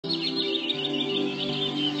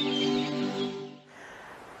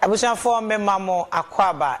Abusia for me mamo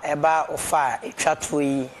Acquah eba ofa etwato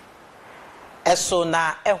yi eso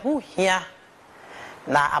na ehu hia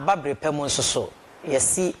na ababre pemu nsoso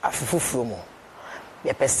yesi afufufuro mu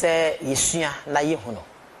ye pese yesua na yehu no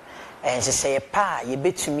enhyehyɛ pa ye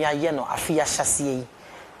betumi aye no afia hyase yi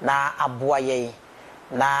na aboa ye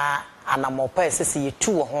na anamopa esese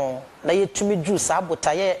yetu wo ho na yetumi dru sa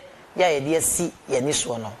abotaye ya ye de asi ye ni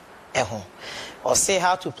so no eho or say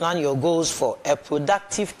how to plan your goals for a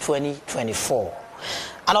productive 2024.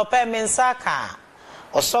 Anopa mensaka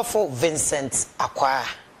osofo Vincent Acquah,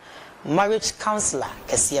 marriage counselor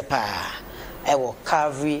kesiye pa ewo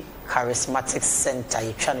Calvary Charismatic Center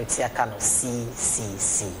yetwanoti aka no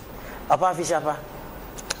CCC. Papa Fishapa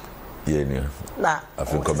Yenya na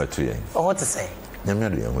afin kometu yen. What to say? Nyame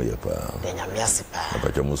adu yen ho ye pa. Nyame ase pa.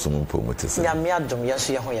 Papa jo musum mpo mutese. Nyame adom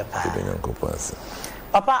yeso ye ho ye pa. Be nyankopon ase.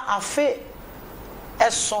 Papa afe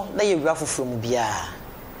eso na ye wura foforo mu bia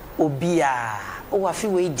obia o afi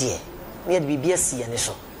we die na ye bibia si ye ne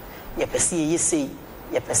so ye pese ye yesei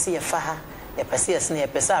ye pese ye fa ha ye pese ye sene ye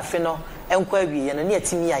pese afe no enko awie ye no na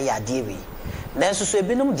yetimi ya ya de wi na enso so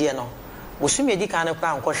ebinum de no bosumi edi kan ne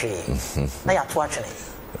kwa nkɔhwe na ya to atwene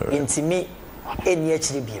yentimi eni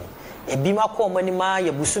akiri biem ebi makɔ omani ma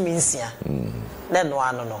ye busumi nsia na no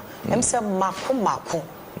ano no em se mako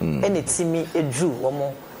ene timi edru wo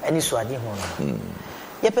mo ani so ade ho no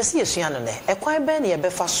ye pese yesua no ne ekwan ben ye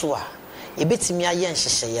befa so a ye betimi aye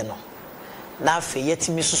nhyehyeye no na afa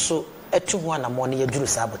yetimi soso etu ho anamo ne yeduru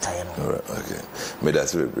sa abotaye no. Okay, me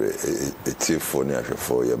that's for ne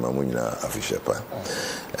ahwefo ye mamunyina afishepa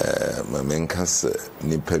ma menka se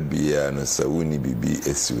nipa bia no sa woni bibi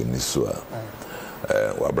esiwe ni so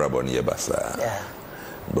a wa brabo ne ye basa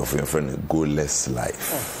but for your friend goalless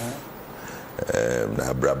life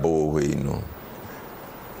na brabo we no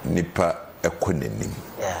nipa ekonenim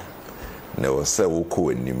na wo se wo ko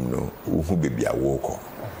anim no wo hu bebia wo ko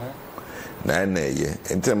na na ye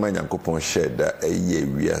ente ma Nyankopon sheda eye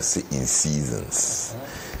wiase in seasons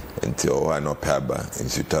ente o Anopa aba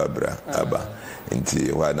insutabra aba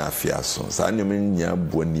ente wa na afiaso sa anyum nya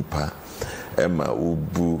bo nipa ema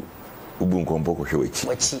ubu nkompo ko hwe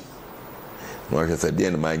wachi no hwe se de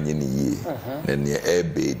na ma nye ni yi na ne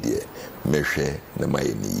ebe de mehwe na ma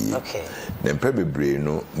ye ni yi okay na mpa bebre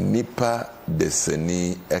no nipa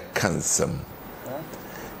desani ekansam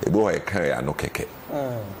ebo wa kan ya no keke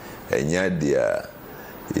enya dia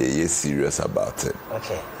ye serious about it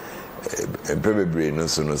okay mpa bebre no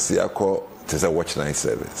so no si akọ tesa watch night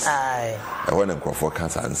service ai I want to for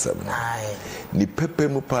cancer answer ai ni pepe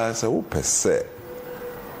mu pa sa wo pese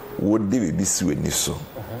wo de bi siwe ni so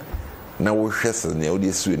na wo hwese na wo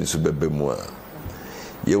de siwe ni so bebe mu a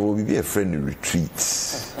ye wo bi a friend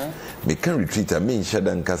retreat me can retreat I mean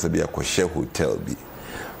shada nkasa bi akɔhye hotel bi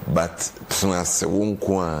but tuna se wo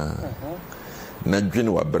nko a na dwene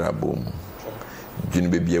wa brabo mu dwene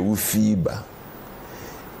bebi a wo fiba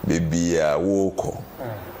bebi a wo kɔ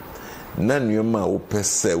na nneɛma a wo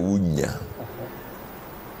pese wunya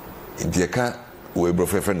indieka we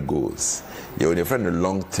friend goals you will friend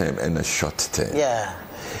long term and a short term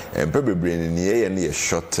and probably in the year and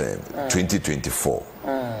short term 2024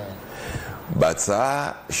 but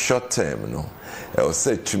short term no I will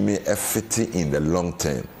say to me a fitting in the long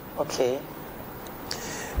term okay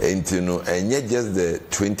and you know and yet just the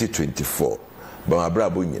 2024 but my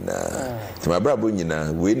brabo nyina my brabo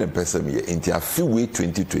nyina we na pesa me into a few we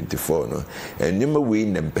 2024 no and nyema we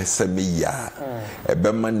na pesa me ya e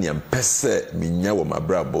be man ya pesa me nya wo my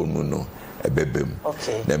brabo mu no ebebem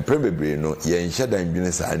okay na prebebre no ye nhya dan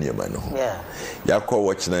dwene sa anema no ya call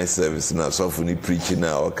watch night service na so fu ni preaching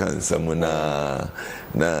na o kan samu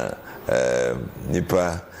na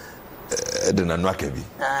nipa de na nwaka bi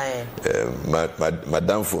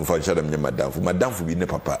madam fu fa chada me madam fu bi ne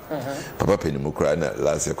papa penimu kra na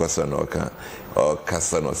last year kwasa no o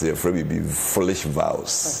kasa no say free be foolish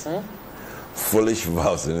vows foolish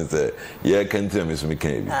vows and say yeah can tell me so me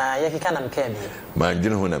can be yeah can am can be man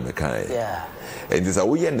dwene ho na me kan and this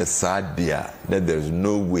we in the sad dia that there is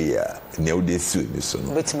no way na wo dey see me so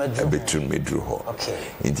no betum medru ho okay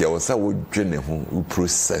nti I was say wo dwene ho wo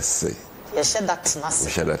process you said that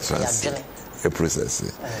a process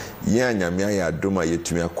yeah nyame ayi adoma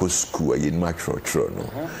yetumi akọ school ayi ma trotro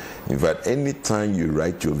no in fact anytime you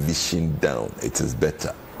write your vision down it is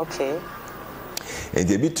better okay and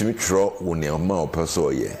they be to me throw when your mouth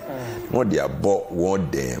person ye what they abo one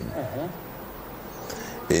them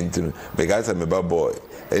into because I'm a bad boy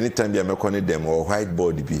anytime you make on them or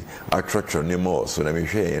whiteboard be a trotro no more so na me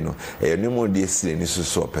hwe no e no more dey see ni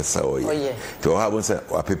so pesa o ye to have say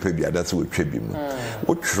wa pepe bi that's we twa bi mu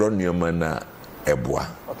wo tro no man na eboa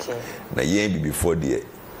okay na yen bi before the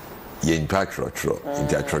yen twatro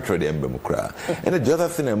into atro the embem kra. And the other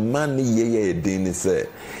thing a man ye din say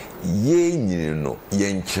ye no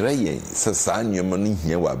yen kyerɛ yen sɛ saa nneɛma no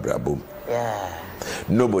hia wɔ abrabom. Yeah.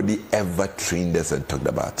 Nobody ever trained us and talked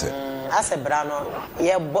about it. As a brano,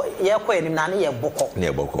 ye ko enim na ne ye boko.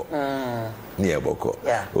 Ne boko. Ne boko.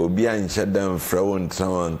 Yeah. Obi an hyɛdan fra won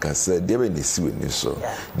tran kasa de be ne si woni so.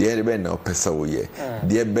 De be na opesa wo ye.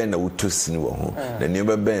 De be na wotosini wo ho. Na ne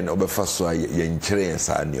be na obefa so ye nkyerɛ yen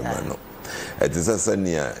saa nneɛma no. It is a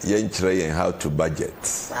yen nkyerɛ yen how to budget.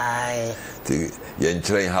 Aye. Yen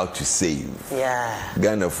nkyerɛ yen how to save. Yeah.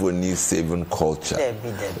 Ghana for new saving culture.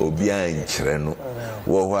 Obi an nkyerɛ no.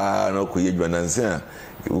 Wo hwa no ko ye dwananse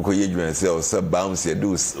uko yedwena se o se bounce ye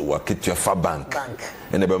do waketua fa bank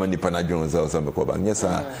ene be mani pana dwon se o se me ko bank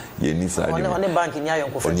nyesa ye ni sa ni on bank nya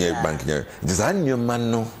yon ko fa on bank nya just anyoma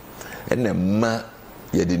no ene ma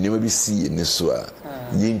ye de nyoma bi si ni so a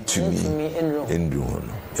yentumi endu ho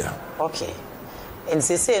no yeah okay en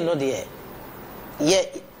se no de ye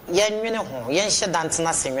nwene ho ye nhye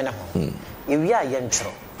dantena se nwene ho ye wi a ye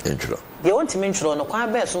ntro they want to mention no kwa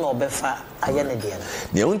be so no obefa aye ne de no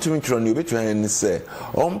they want to mention no obetu an say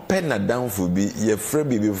on pen na down for be ye free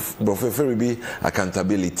be free be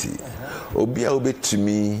accountability obi a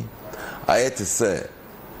obetumi aye to say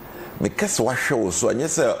me kase wa hwe wo so anye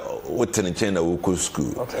say wotene chen na wo ko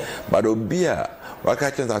school but obi a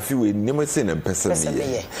waka chance afi we nimo say na mpesa me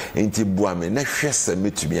ye enti bua me na hwe se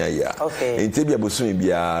metumi aya enti bia boso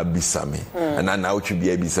bia bisame ana na wotwe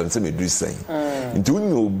bia bisame se me du sen enti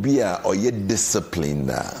unyo obi a oye discipline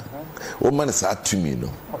na o man sa atumi no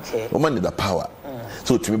o man the power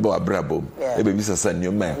so tumi ba abrabo e be bisa sa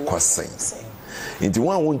nneoma ekosen enti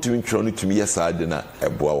wan won tumi ntro no tumi yesa de na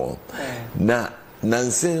eboa won na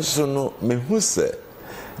nansen so no me hu se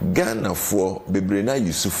Ghana for bebre na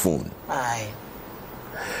use phone aye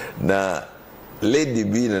na lady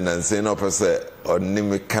bi na nansen no pese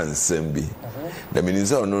onime kansem bi na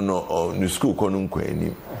miniza ono no school ko no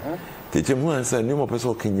nkwani teche mu ansa ni mo pese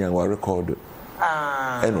o kenya wa record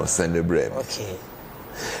and was send a brem okay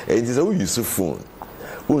it is a use phone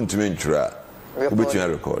untime ntwa obetua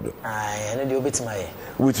record aye na de obetima ye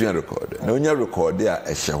obetua record na onya record a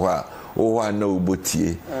ehye ho a wo na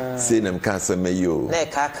ubotie say nam kansa meyo na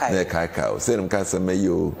kaka say nam kansa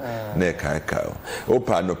meyo na kaka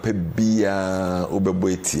opa no pe bia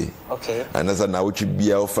obeboetie okay anasa na uchi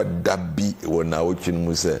bia ofa dabi wo na uchi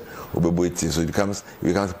mu say obeboetie so it becomes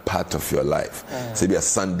part of your life say bia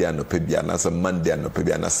Sunday no pe bia na Monday no pe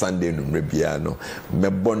bia na Sunday no mre bia no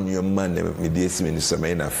mebon your man me dey esi me so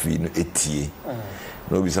me na fi no etie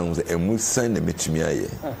no be some say emusan na metumi aye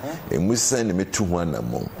emusan na metu ho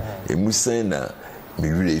anamo emusan na me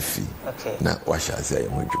refi na wa sha say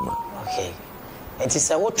ho dwuma okay enti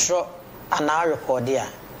say wo tro ana record ya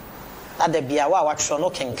na da bia wa tro no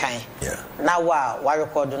kenkan na wa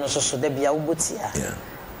record no so da bia wo botia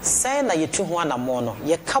say na yetu ho anamo no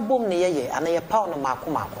ye kabom ne ye ana ye paw no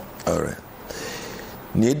mako all right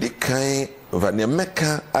ni di kan va ne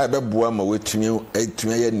meka abeboa ma wetumi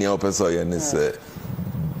ye ne opesa ye ne say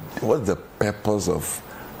what's the purpose of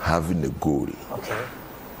having a goal? Okay.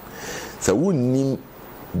 So we need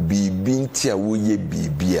bibi ntia wo ye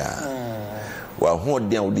bibia. Wa ho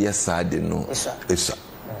de a wo de sade no. Esa.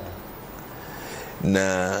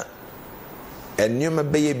 Na enyoma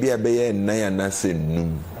beye bia beye nan ya na se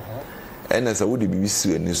num. Ena sa wo de bibi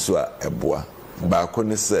si ani so a eboa. Ba ko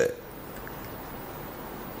ne se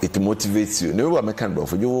it motivates you. Never make kind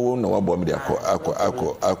of you know what bomb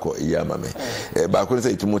ako yama me. Ba ko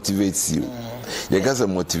say it motivates you. You got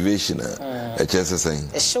some motivation a chance saying.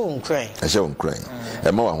 A show crying. A show crying. E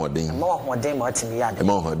ma wa hodin. Ma wa hodin ma timi ya. E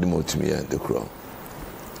ma wa hodin ma timi ya de kro.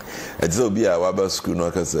 E so bi a wa ba school no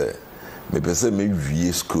ka say me pese me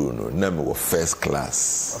wie school no na me wo first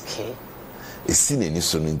class. Okay. E si na ni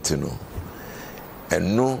so no ntino.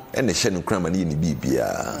 Eno ene hye no krama ne ni bibia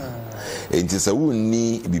enti sa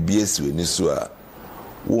wonni bibia si weni so a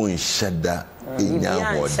won hyeda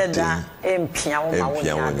enya hoden empia wo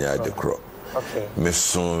ma woni adekro okay me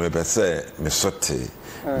so me pese me sote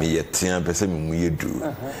me yetia pese me mu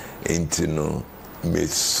yedu enti no me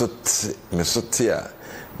sote a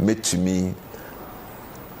metumi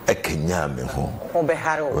ekenya me ho be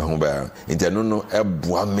haro enti no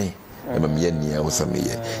eboa me ema me nia wo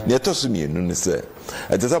sameye ne to so me enu ne se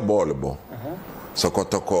etesa ball bo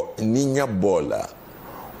sokotoko ninya bola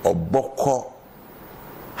oboko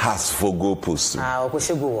has for goal post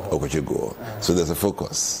okochego so there's a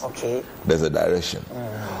focus okay there's a direction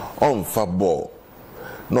on fa ball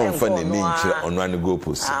no fa ne ninche on one goal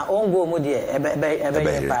post on go mu de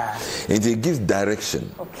ebe it gives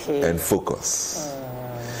direction okay. and focus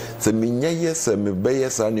Se minya yes me be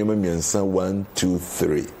yes anema miensa 1 2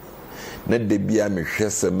 3 na de bia me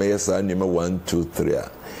hwese me yes anema 1 2 3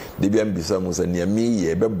 a de bia mbisa mo se ne me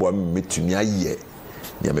ye bebo me metumi aye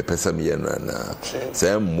ne me pesa me ye no na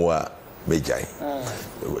se mo a mejai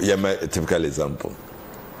ya ma typical example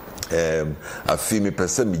Afryie me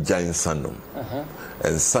pesa me jan sanom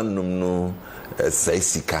en sanom no say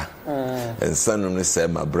sika and sanom no say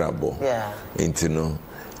mabrabo into no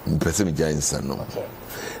pesa me jan sanom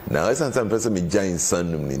now as some person me jan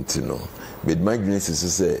sanom into no but my dreams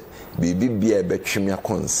is say bibi bia be tweme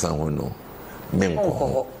akonsa ho no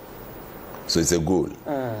menko so it's a goal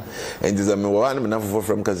and this me one me for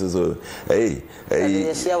from cause so hey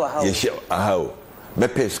how me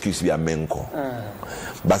pay excuse bia menko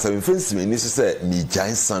but some friends me ni say me jan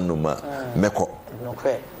sanom meko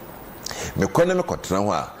me kone me kotra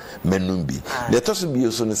ho a menum bi the toss bi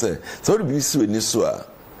so ne say so bi si we ni so a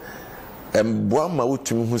boa ma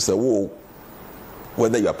wotum hu say wo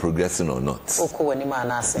whether you are progressing or not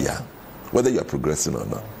yeah whether you are progressing or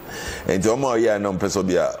not and the more yeah no person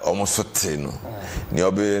be almost sote no ni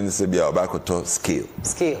obi se bia obakoto scale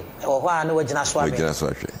o ho a na wagina so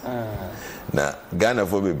ahwe na Ghana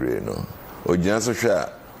for bebre no ogina so hwe a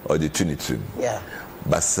o de tunitrim yeah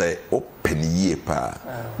but say open ye pa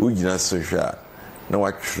ogina so hwe a na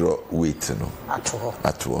watro weight no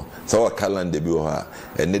ato so our calendar bi o ha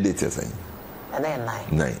and date say and then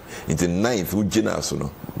 9 into 9th ogina so no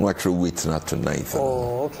watro weight na to 9th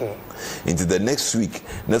okay into the next week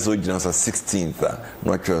next ogina so 16th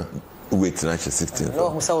watro weight na 16th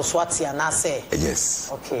no so swati na say yes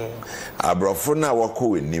okay abrofo na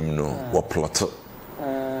wako enim no wo plot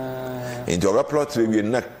into our plot we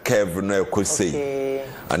na curve na ekosei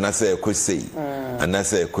anase ekosei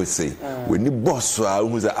anase ekosei we ni boss a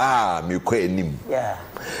hu say me ko enim yeah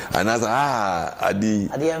anase adi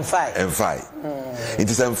m5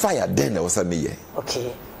 into some fire then there was a me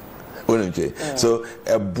okay so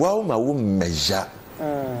a boa ma wo measure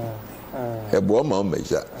a boa ma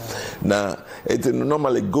measure now it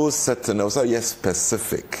normally goes certain also yes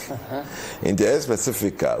specific in the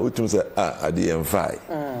specific utum say adi m5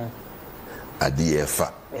 adi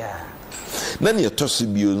efa yeah na ne toso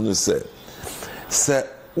bio no say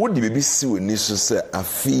what the baby see when so say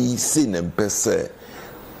Afryie say na mpese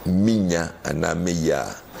minya ana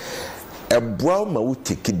meya eboa ma wo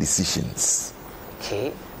take decisions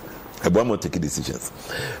okay eboa ma take decisions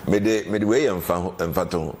me the way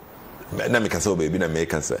emfato na me kasa baby na me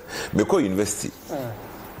kasa me ko university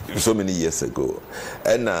so many years ago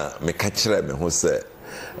and me ka kire me ho say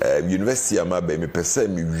university ama be me pese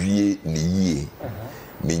me wie ne yie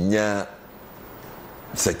minya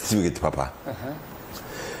certificate papa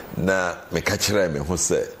na me ka kire me ho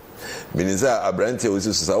say miniza abrante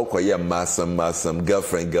Owusu so akoye masam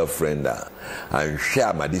girlfriend and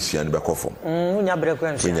share my decision be kofom unya bre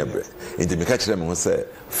kwanhia unya bre into me ka kire me ho say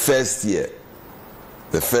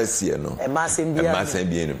the first year no masam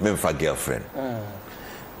bia no me fa girlfriend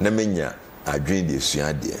na menya adwen de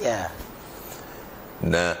sua de yeah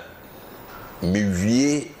na me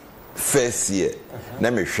wie first year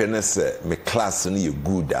na me hwe na say me class no ye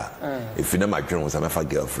good if na ma dwen was am fa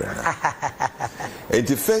girlfriend and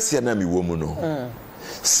the first year na me wo mu no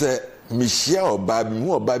say me share oba bi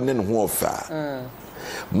hu oba bi na ho ofa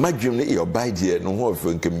ma dwen na e oba die no ho ofa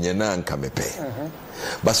nkam nyana anka me pe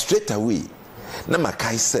but straight away na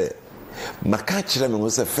makai say maka kire me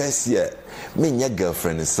say first year me nya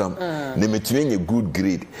girlfriend some na metumi nya good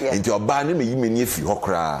grade and your ba na me yi me ni afi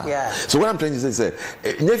hokra so what I'm trying to say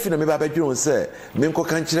nya afi na me ba badwon say me nko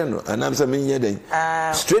kan kire no anam say me nya den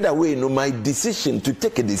straight away no my decision to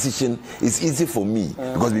take a decision is easy for me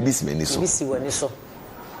because we miss me ni so bisi wani so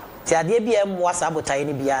ti ade bia em wasa botai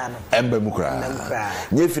ni bia no emba mu kra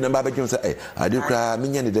nya afi na ba badwon say ade kra me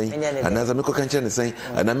nya ni den anam say me ko kan kire ne say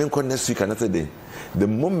anam me nko next week another day the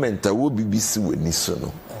moment I will be busy with niso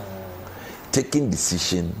no taking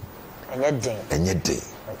decision and your day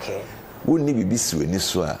okay we need be busy with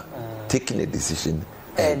niso taking a decision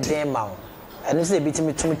and day ma and say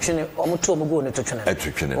bitimi twene omoto omogo ne to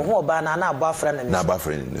twene ho oba na abo afra na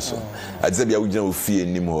niso adze bia wugina ofie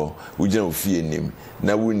nim ho wugina ofie nim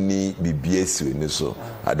na wonni bibia si we niso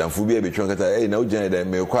adamfo bia betwon kata na wugina da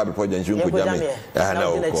me kwa be project nchi nko jame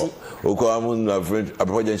na oko amu na friend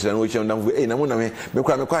project na wo chem damfo na mo na me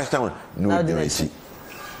kwa ashtan no dey chi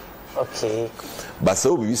okay but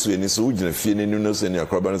so we so any so wugina fie ne no so ne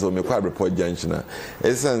akroba no so me kwa report junction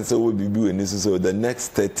esan so we bibi we ni so the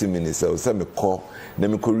next 30 minutes so me call na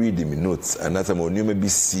me ko read me notes and that mo nyoma bi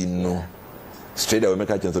si no straight away make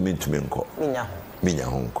a chance me ntumi nko minya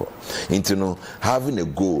ho nko into no having a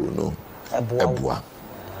goal no eboa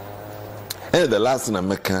And the last thing I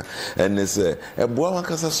make and is a boy one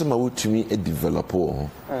kasa so ma wotumi e develop ho.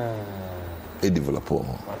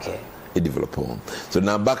 Okay. A developer. So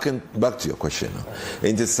now back to your question.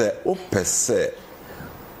 And to say, o pese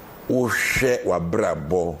o share wa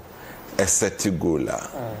brabo a set goal.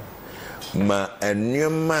 Ma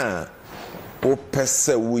enyoma o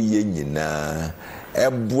pese wo ye nyina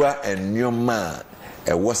ebua enyoma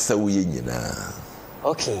e wasa wo ye nyina.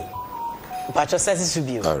 Okay. But your sense to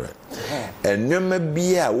be. All right. Enyoma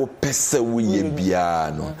bia wo pese wo ye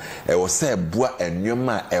bia no e wo se ebua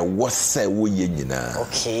enyoma e wasa wo ye nyina.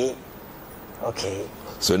 Okay. Okay.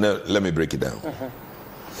 So now let me break it down.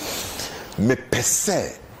 Me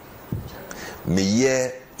pese me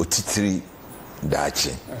ye otitiri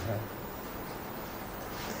daache.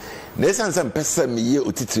 Nesan sam pese me ye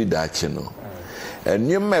otitiri daache no.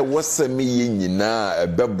 Enyema e wose me ye nyina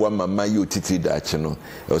ebeboa mama ye otitiri daache no.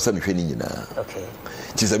 E wose me hwe ni nyina. Okay.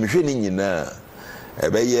 Ti se me hwe ni nyina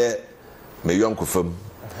ebeye me yonkofam.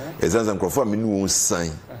 Ezanza nkrofo me nu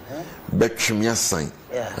san. Betwimia san.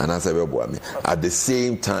 And answer me at the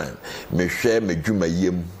same time me share me dwuma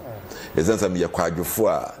yem esansa me yakwadwofo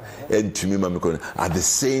a entumi ma me ko at the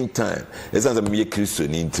same time esansa me Kristo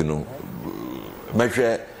ni ntino me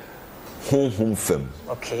hwe honhom fam.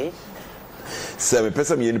 Okay. So me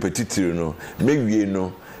pesa me ni petitiri no me wie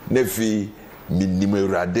no na fi minnim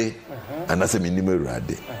Awurade anase minnim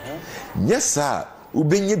Awurade nyesa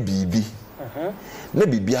ubenye bibi na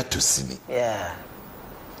bibi atosini. Yeah.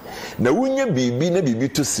 Now when you be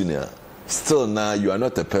to senior, still now you are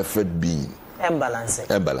not a perfect being. Imbalance.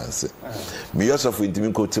 Me also for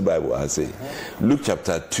intimate quote the Bible I say Luke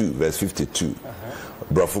chapter 2 verse 52.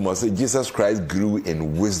 Brother say Jesus Christ grew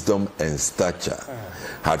in wisdom and stature,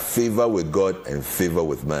 had favor with God and favor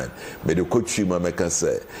with man. But the coach Mama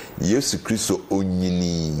say Yesu Kristo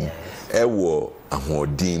onyini ewo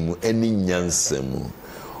ahodim eni nyansem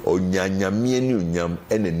onyanyame ni onyam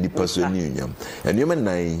ene nipa so ni onyam enema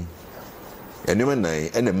nan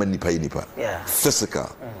ene man nipa physical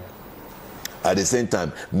at the same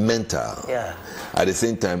time mental at the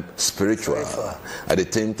same time spiritual at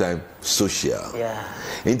the same time social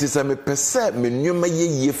into some percent me nyoma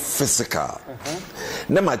ye physical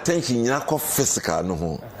na my attention nyina ko physical no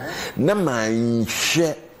ho na my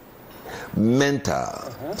share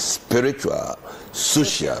mental spiritual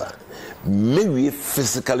social maybe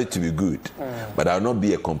physically to be good, but I'll not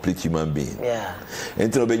be a complete human being. Yeah.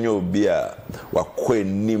 Until you be a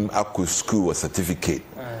nim aku school or certificate,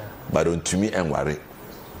 but on to me and worry.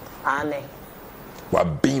 Ane. We're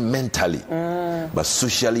being mentally, but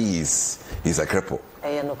socially is a cripple.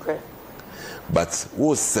 But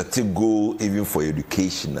what set a goal even for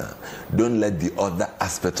education? Don't let the other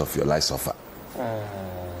aspects of your life suffer.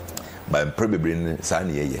 But I'm probably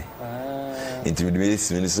saying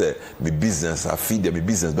intimidation say me business I feed them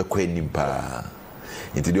business be kwa nimpa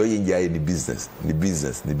into the business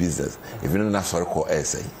if you don't have sorry call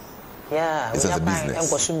essay it's as a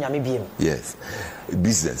business yes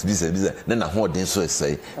business then hold den so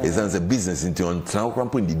say it's as a business into on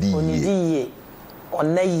cramp on the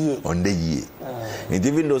and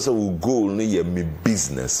even though so will go only me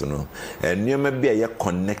business and you may be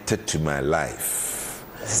connected to my life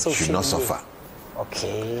should not suffer.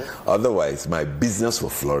 Okay. Otherwise, my business will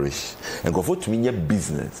flourish. And go for to me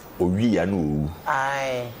business. Or we are no.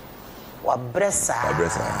 Aye. Wabresa.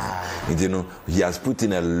 You know, he has put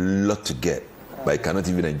in a lot to get, but he cannot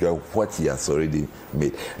even enjoy what he has already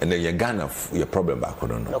made. And then you're gonna your problem back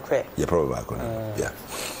on. Okay. Your problem back on. Yeah.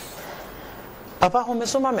 Papa, home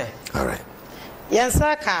so mame. All right.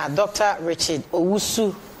 Yansaka Dr. Richard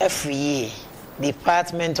Owusu Afryie,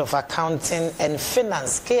 Department of Accounting and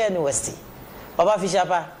Finance, KNUST. Papa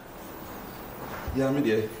Fishapa. Yeah, me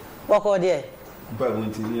there. What called there? Bible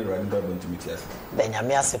to me, right? Bible to meet us. Then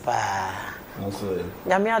Yamia Sepa. Also,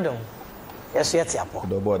 Yamiadum. Yes, yet Yapo.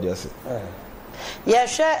 The board, yes.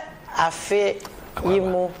 Yes, Afryie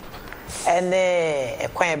Yimu and a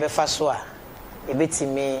quine befasua. A bit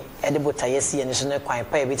me, edible Tayesi and National Quine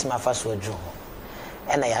pay a bit my first word.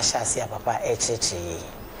 And I shall see a papa HH.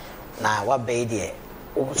 Now, what baby?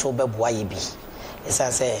 Also, Babuai be. As I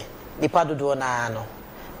say. Nipa dodo na no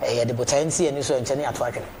ye de botanti ani so nkyene ato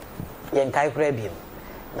atwene ye nkai kura biem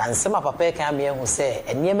na nsema papa e kan me hu se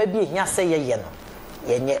enema bi ehia se ye no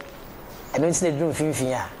ye nye eno ntine drum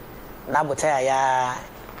finfin a na botaya ya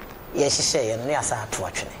ye hihye ye no ne asa ato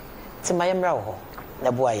atwene ti ma ye mra wo ho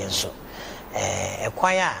na bo aye nso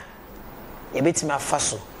ekwan a ye betima afa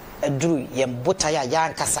so aduru ye botaya ya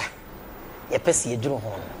nkasa ye pese ye duru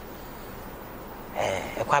ho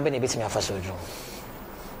ekwan be ne betima afa so aduru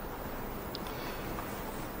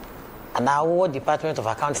and our Department of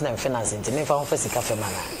Accounting and Finance in the for Sika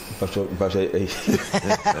Femana.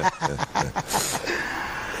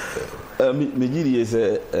 Megiri is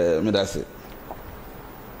a medase.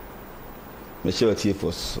 Michelle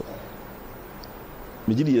Tiefos.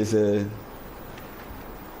 Megiri is a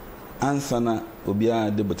ansana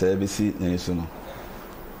obia de botabesi na yeso no.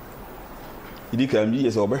 Idi kan bi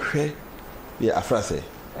yes obehwe ye Afryie.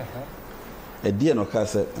 E die no ka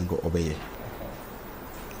se nko obeye.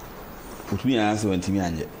 Utumi anse wantimi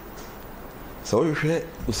anye. So wohwe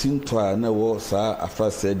osinto a na wo sa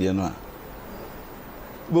Afryie die no a.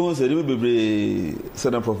 Bo se de bebre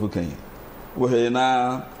snapshot wo he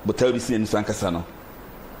na botabesi ni sankasa no.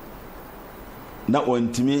 Na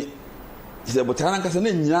wantimi se botana nkasa na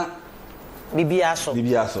nyina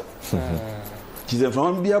Bibiaso. She's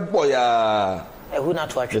from Bia Boya. Who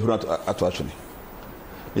not watching?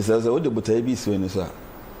 He says, "Oh, the Botabi is when you saw.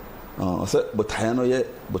 Oh, so Botayano yet,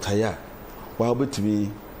 Botaya. While but to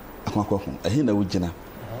me, a hina with Jenna.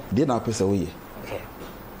 Did not pass away. Okay.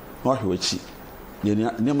 Not which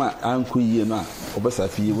near my uncle, ye na, or best I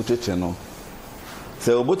feel with it, no.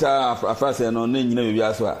 So, but a fast and on name, you know,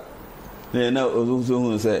 Yaswa. Then also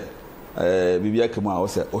who say, Bibia Kama, or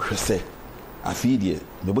say, or say. Afryie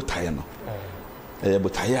me botaya no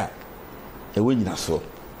botaya wonyina so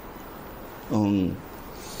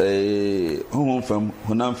fam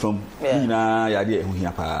honam fam nyina yade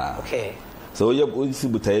ehuhia pa okay so ye si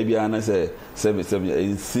botaya bia na se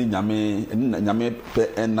si nyame pe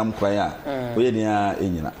enam kwan a oye dia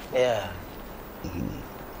enyina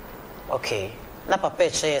okay na papa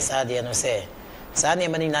che saade no se saa ne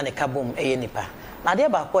mani na ne kabom eye nipa na de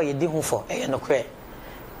ba kwa ye di hu fo eye no kre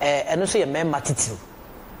eno so ye mema titiru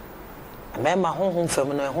mema honhom fam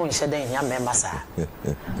no ho nhye den nya mema saa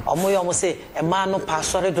omo se ema no pa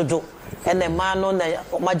sori dodo ene ema no na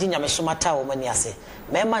omaji nyamesom ata o mani ase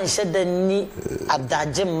mema nhye den ni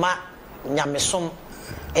adaje ma nyamesom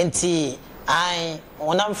enti ai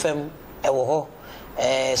onam fam ewo ho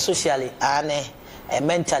socially ane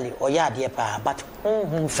mentally oyade pa but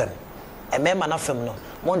honhom fam mema na fam no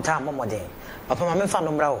monta momoden papa ma memfa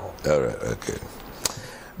no mra wo ho all right okay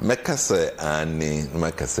Mekase ani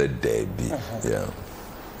mekase debi yeah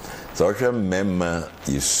so hwe mema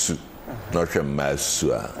yesu no hwe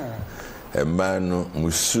masu a ema no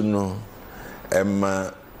musu no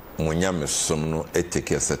ema munyamesom no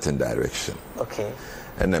take a certain direction okay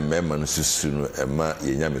and mema no susu no ema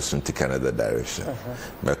yenyamesom take another direction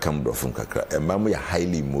mekam brofum kakra ema mo ya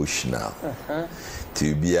highly emotional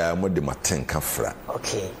to bia mo de matenka fra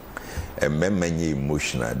okay and men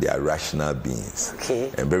emotional, they are rational beings.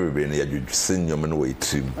 Okay. And very you send your man way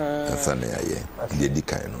to Tanzania. The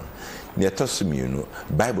Dicano. Near Tosum,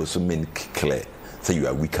 Bible so many clear, say you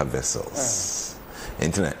are weaker vessels.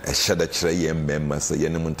 Internet, a shadow tray members, a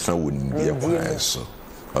Yenamuntra wouldn't be a so.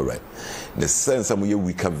 All right. In the sense of your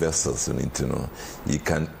weaker vessels, you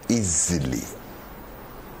can easily,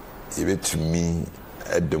 even to me,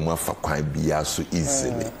 at the one for quite be so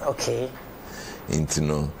easily. Okay.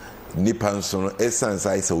 Nipa nso essence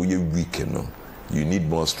I say we weak no you need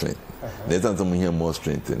more strength next time we hear more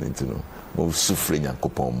strength more suffering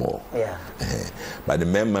yakopon more but the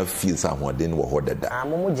member feels ahoden wo hodeda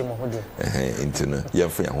momoji mohodi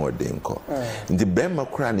yemfa ahoden ko nti bemma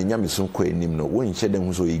kura ne nyameso ko anim no wo nhye den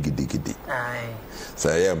ho so yigidigidi so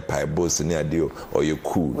yem pai boss ne ade or you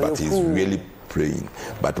cool but he's really praying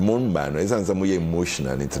but mon ba no essence am we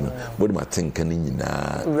emotional body ma tenka ni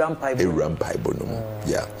nyina rampai bono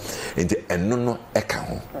yeah enti eno no eka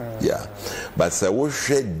ho yeah but say wo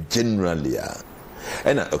hwe generally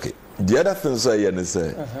and okay the other thing say you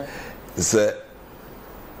say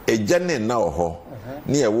ejane na ho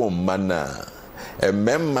ne e wo mma na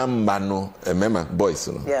ememma no ememma boys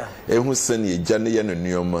no ehu sene ejane ye no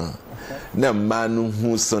nuoma na mma no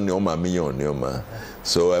hu sene o ma me ye nuoma.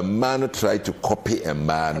 So a man try to copy a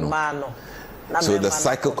man. So the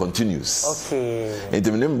cycle continues. Okay. And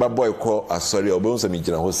the name boy call sorry, Obonsa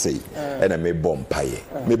Mijana say, and I may bomb pie.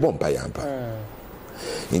 May bomb pie ampa.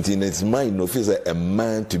 In its mind, no feels like a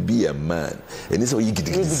man to be a man. And it's what you get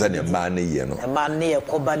a man, you know. A man near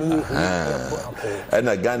Kobani. And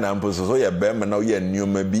a gun ample, so you're Bama now, you're new,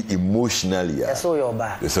 maybe emotionally. I saw your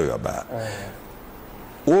back. You saw your back.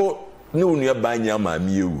 Oh, no, you're buying your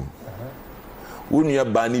mammy. When you are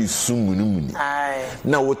banning soon,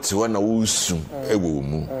 now what's one Owusu ewo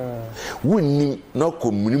mu. Wouldn't no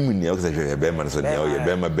community of the Beman, so now you're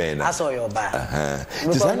Bema Ben. I saw your back.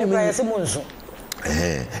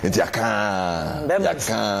 Nti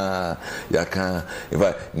yaka in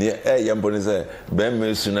fact ni yambo say ben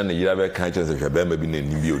me suna na yira be kan che say ben ma bi na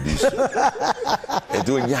ni bi odi su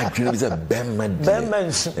eto nya adwene bi say ben ma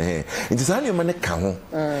nti sa ne ma ne ka ho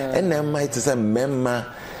na ma it say memma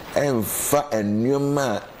emfa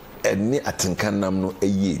enwuma eni atenkanam no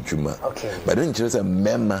eyi edwuma but don't you say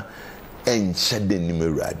memma enche de ni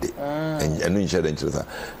merade enu enche de nche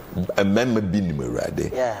a member be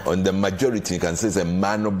numerade on the majority you can say a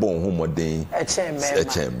man born homoden a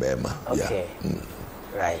chamber. Okay.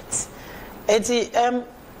 Right. Eti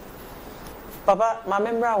Papa my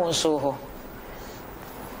member won so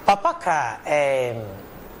Papa ka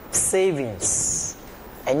savings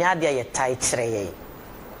enya dia ye tai kire ye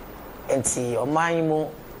enti oman mu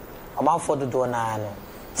omanfo dodo na no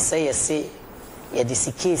say ye se ye de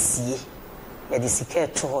sikesie ye de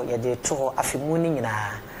siketo ho ye de to ho afemu ni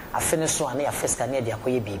nyina afene so ane afeska ne de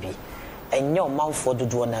akoye bibi enye omanfo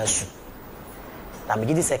dodo na asu na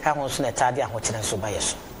megidi se ka ho so na tade ahokyere so baye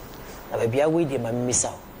so na ba bia we de ma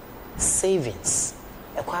mmisa savings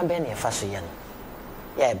e kwa be na e fa so ye no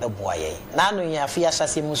ya be boa ye na anu ya afia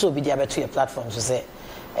hyase mu so obi dia beto ye platform so say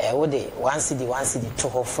wo de 1 cedi to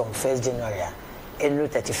ho from 1st January enu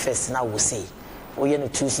 31st na wo say wo ye no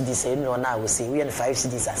 2 cedis enu na wo say wo ye no 5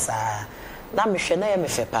 cedis asa na me hwe na ye me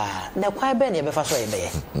fe pa na kwa be na ye be fa so ye be ye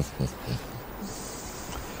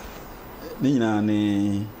ni nyina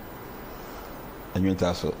ni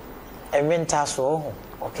enwenta so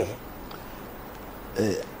okay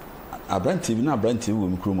abranti bi na abranti wo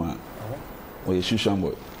mkroma o ye shushan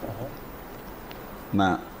boy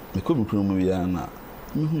na me ko mkroma bi ya na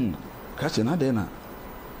ka che na de na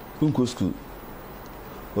kunko school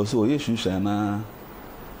o so o ye shushan na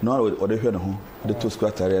o de hwe ne ho de to school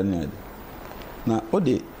atare na o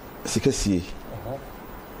de sikasie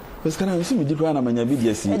Parce que na simi dikwa na manya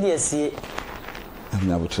bidiasie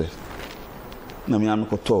na botre na mi am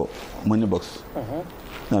ko to money box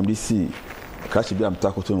na bi si kachi bi am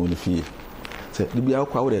ta ko to no fie se di bi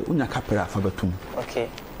akwa wo de unya kapera fa batum okay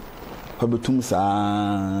fa batum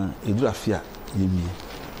sa edura fia yemi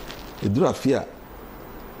edura fia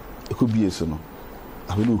ekobie so no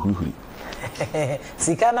abelu hurihuri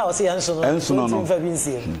sikana o se yanso no fa bi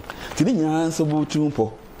nsie ti ni nya so bu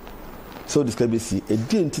tumpo so this can be see a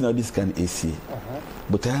dent na this can AC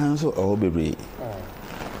but I so o bebre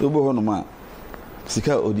obo hono ma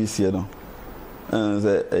sika odisi no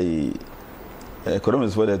say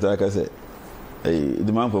economics for that I say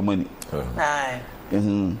demand for money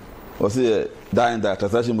o say dying that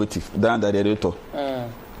transaction motive down that the to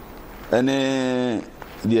and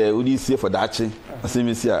the odisi for that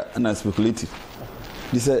asemisi na speculative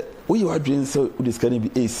this say we are doing so this can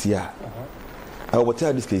be AC I will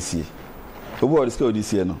tell this case obo this case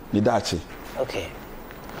this year no ni dachi okay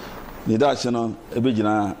ni dachi no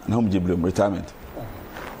ebegina na hom jeblem retirement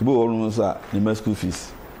obo wonu so ni my school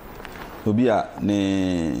fees obi a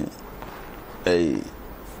ni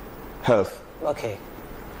health okay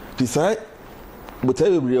decide but I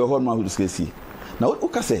will be a whole man who discuss na o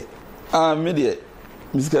ka say me de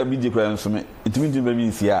musical media crime so me itimi do be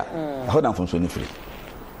nsi a ho na fonso ni free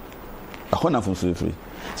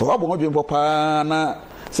so what bon odwen papa na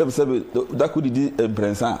sebe da could di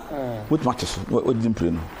prensa with matches o di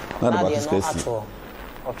mpre no na da ba space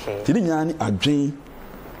okay ti nya ni adwen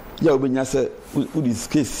ya obenya se u di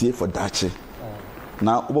case for dache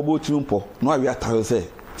na obobo tumpo no awi ataro se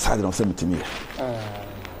side no se mitimi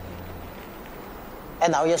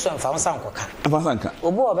na oye so mfa sanka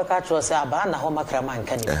obo obeka tro se aba na ho makrama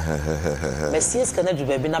nka ni mesies kana du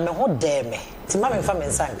baby na me ho deme ti ma me mfa me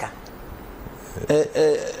sanka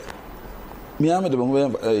mi am de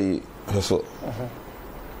bon so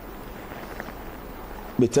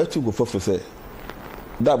betatu go for say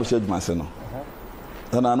da bo sheduma se no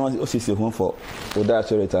na no o sisi ho for o da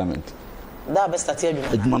retirement da be start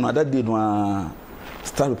adwuma no da dey no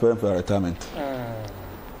start preparing for retirement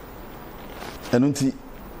enunti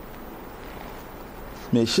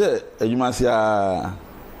me share adwuma se a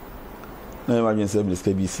na e ma gwen se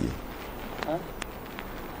bliska bc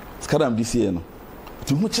skadam bc no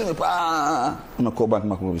ti hu cheme pa na ko bank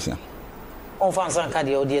makro bisia on fa sanka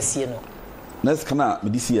de o de sie no na skana me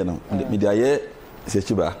dc no me de aye se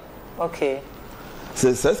chiba okay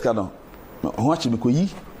se skana ho achi me ko yi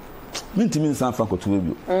mintimi nsan fa ko to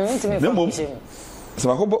bio mintimi fa ko se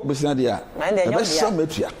ma ko bisia de a e be so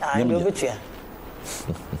metua ne me betua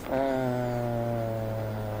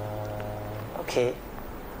okay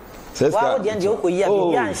se skana wa o de ande o ko yi a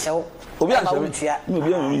bi anhyew obi anhyew me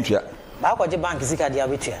bi an ntua ba ko je bank sika dia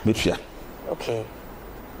betua okay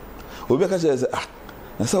obi ka say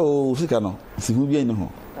na so o sika no si hu bi ani ho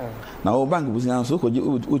na wo bank busia so ko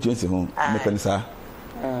o twenty ho me pen sa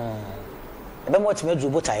ebe mo ti medu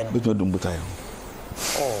botai no betu dum botai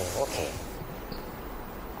oh okay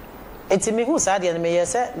enti me hu sa de no me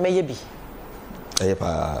yese meye bi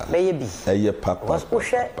pa meye bi papa wo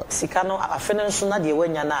hwe sika no afene nso na de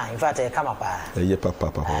wanya na in fact e kama pa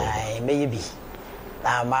papa ai meye bi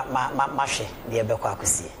na ma hwe de ebe kwa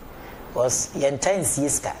akosie was yentansi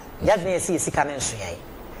sika yadne esi sika ne nso yai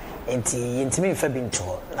enti yentimi mfa bi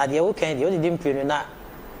nto na de wo kan de wo de mpenu na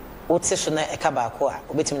wo te so na eka ba ko a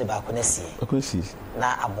obetim ne ba ko na sie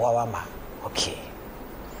na aboa wa ma okay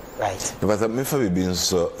right but me fa bi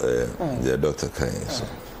nso the doctor kan so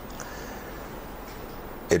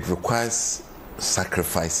it requires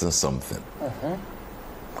sacrificing something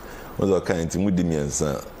what kind of mudi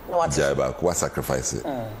miensa jai ba ko sacrifice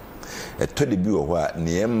it to the bi wo a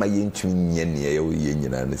ne ma yentumi nye ne ye wo ye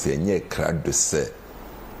nyina ne se nye krado se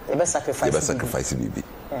e be sacrifice bibi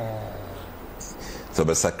so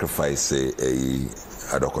be sacrifice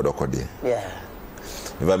a adokodoko de yeah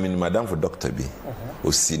if I mean madam for doctor bi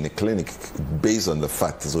o see in the clinic based on the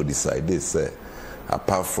fact so decide they say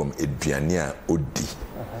apart from aduane a odi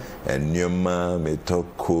and nyoma me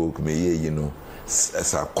talk cook me ye you know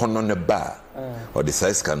as a kono ne ba or the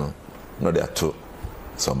size cano no they are to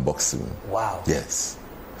some boxing wow yes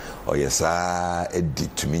or yes edi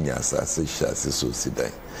to me nyasa se shase so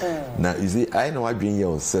sidai now you see I know adwen ye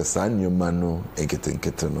o se san nyoma no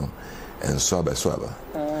enkete no enso aba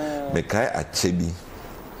me kai achebi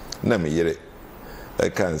na me yere I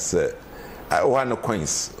can say one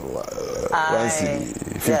coins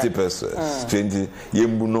 50 pesos 20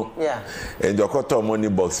 yembu no and your quarter money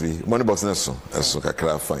box na so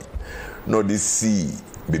kakra fine no this see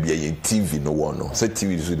baby yen TV no one no say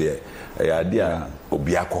TV so there idea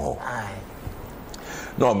obi akọ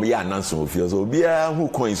no me ya announce of fear so obi who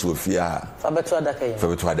coins of fear fa beto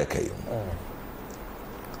adaka yi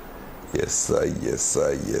yes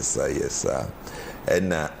sir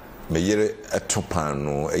and me yere atopan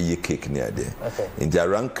no eye cake ne ade in the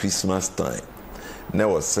around Christmas time na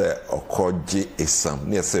was say okoje esam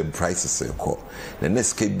na say prices ekọ na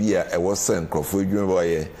next ke bia e was say nkrofo adwuma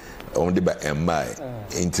boye on de ba emai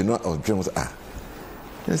into no odwum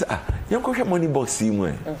yanko hwe money box yi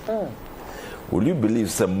mu will you believe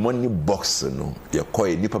some money box no ye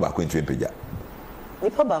koy nipa ba ko ntwe peja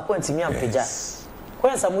nipa ba ko ntimi ampeja ko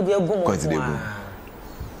yansa mudi agum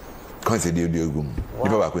consider the ogum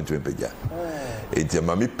nipa ba ko ntwe peja enti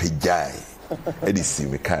ma me pejai e di si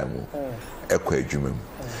me kai mu ekọ adwuma mu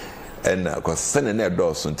and cause sene na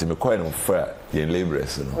do so ntimi koy no fra ye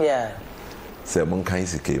laborers no yeah se mon kan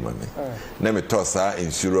sike ma me na me to sa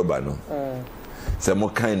insuro ba no se mon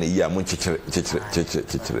kan na yi a mon chichire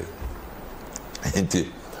enti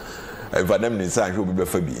Vadam ni sa hwe be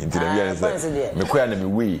fa bi enti na wi say me koya na me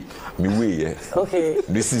we ye okay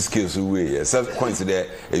this is case we ye so coins there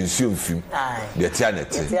ensuo mfim de tia net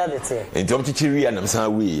enti om chichiri ya na msa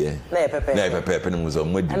we ye na pepe na muzo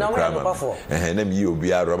modi krama na me yi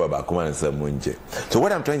obi a rubber ba kuma nsa monje so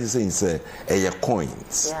what I'm trying to say is say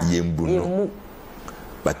coins yembu no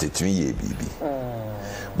but it me ye bibi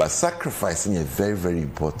but sacrificing is very very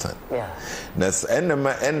important that's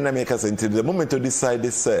enna make us until the moment to decide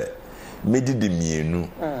this say me did the mienu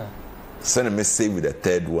send me save with the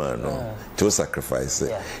third one no to sacrifice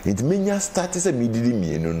it mean start say me did the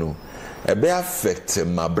mienu no e be affect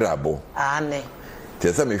my brabo ane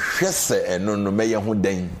te say me hwese eno no me ye ho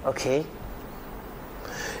den okay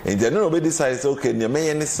and then no be decide okay ne me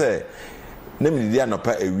ye ne say na me did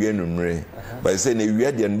anopa ewie numre but say na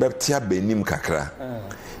ewie de no be tia benim kakra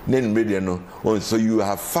na numre no so you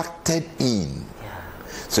have factored in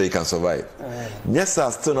so you can survive. Yes, I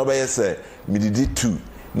still know by say me did 2,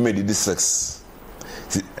 me did 6.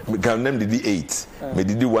 Me can name did 8, me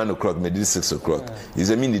did 1 o'clock, me did 6 o'clock. Is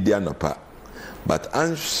a mean the anopa. But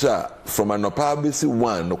answer from anopa basi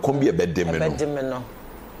 1 no come be a bed demeno.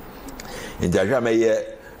 In Jaja me ye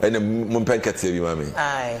and a mumpenkati mami.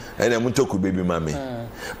 Aye. And a muntoku baby mammy.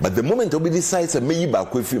 But the moment obi decides a me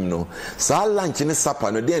back with him no, so lunch in a supper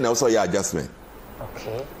no then also your adjustment.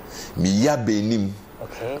 Okay. Me ya benim.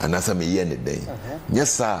 Okay. And as I may end the day,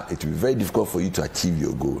 yes, sir, it will be very difficult for you to achieve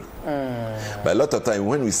your goal. But a lot of time,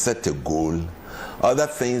 when we set a goal, other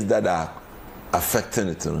things that are affecting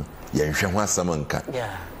it,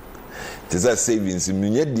 yeah. There's a savings.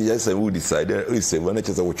 You decide, we say, when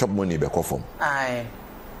it's a chop money, be coffin. Aye.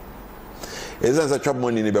 It's a chop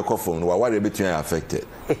money in the coffin, while what between affected.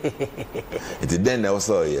 It's then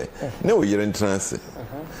also, yeah. No, you're in transit.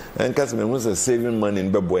 And customer was saving money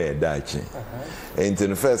in Baboy and Dachi. And in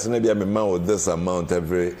the first, maybe I'm a man with this amount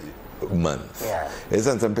every month. Yeah. It's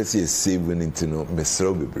something person is saving into no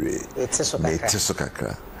mesro bebre. It's so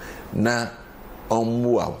kakra. Na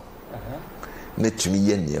wow. Na tumi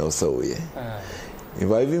ye ne also ye. If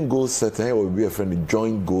I even goal setter, I will be a friend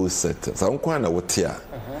joint goal setter. So I'm quite a what here.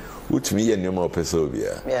 Which me and your more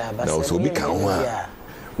persovia. Yeah, but now so be can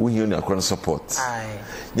we you na support.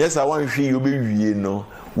 Yes, I want you be you know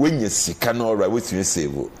when you see can all right with you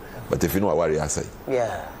save. But if you know what I say.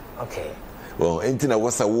 Yeah, okay. Well, anything I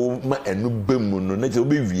was a woman and no boom no nature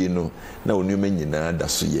be you know now new men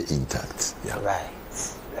that's so ye intact. Yeah. Right.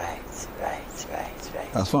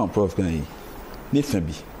 As one prof can you need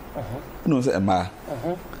be. No say ma.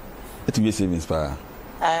 It be savings pa.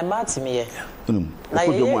 Matimi. Na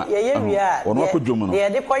ye ono akodwom no. Ye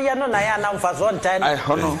de koye no na ya na mfaso ntan. I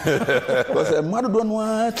hono. Because e ma do no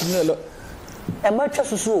atimi lo. E ma twa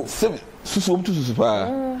susu. Susu obi susu pa.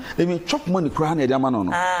 E me chop money kra na e de ama no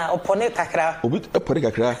no. Opone kakra. Obi opone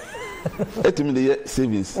kakra. Etimi de ye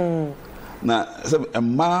savings. Na se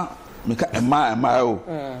ma meka ema o.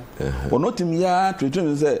 Ono timi ya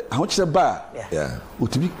twetwe se ahụ kire ba. Yeah.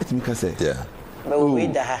 Otimi etimi ka se. Yeah. We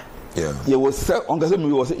da ha. Yeah. You was say on gase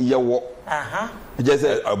me was ye wo. Just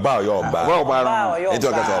say about your ba. About it was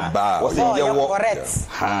about. Was ye wo. Correct.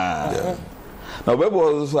 Ha. Now we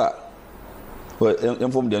was so well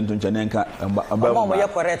inform the ntuncha nenka about you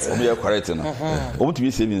correct. You correct no. O to be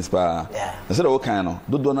savings pa. I said o kan no.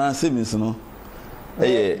 Do na savings no.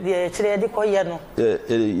 The chire de koye no.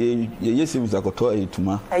 Ye savings akoto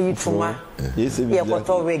ayituma. Ye savings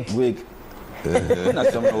akoto wig. Na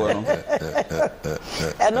asem no no.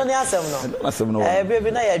 Eno ni asem no.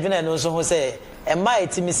 Baby na ya dwena no so ho say e ma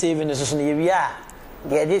etimi save no so no ye wi a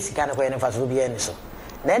de de sika na koye no fa so bi ani so.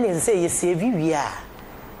 Na ni say ye save wi a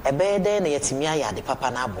e be de na yetimi aya de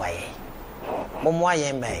papa na aboaye. Momo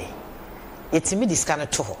aye mai. Yetimi di sika no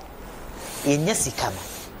to ho. Ye nya sika no.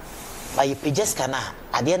 Ba ye pejeska na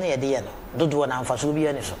ade na ye de ye no. Dodo na fa so bi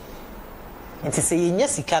ani so. Nti se yenya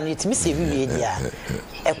sika no yetimi se wi dia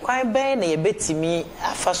ekwan ben na yebetimi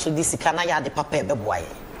afa so di sika na ya de papa e beboaye.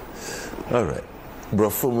 All right, bro,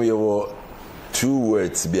 for me you 2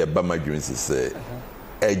 words be a bama dreams say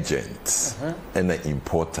urgent and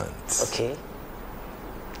important. Okay.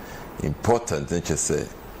 Important just say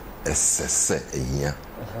essence ehia.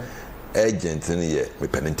 Urgent ni ye me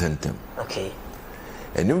penitentem. Okay.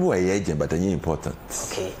 And you are urgent but any important.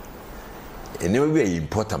 Okay. And never be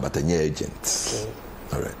important, but a new agent. Okay.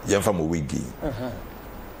 All right. You're from a wiggy.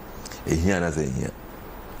 Here, as a here.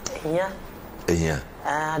 Here. They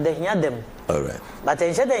hear them. All right. But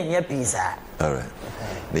they said they hear pizza. All right.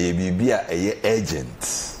 They be a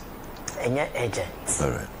agent. A new agent.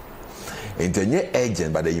 All right. And a new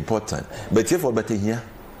agent, but important. But if for better here.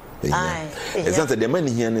 It's not the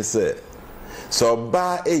money here, and say so.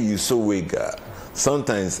 Buy a you so wigger.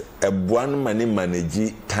 Sometimes a one money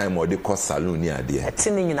manage time or the cost saloon near there. A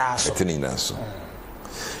tinning in us.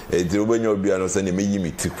 A when you'll be honest,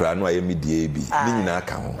 me tikra no I me DAB. Meaning I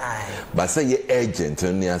come. But say your agent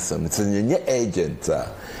near some. It's your agent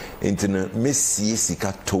into Missy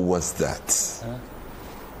Sika towards that.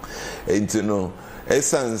 Into no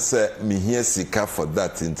essence me here Sika for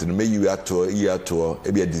that into me you are to year to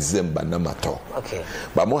maybe a December number. Okay.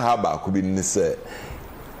 But more how about could be say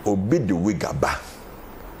obi de wigaba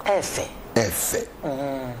efe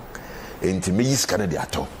enti me yiska na de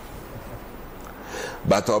ato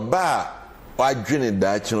but oba wadwene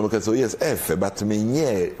da chino because so yes efe but me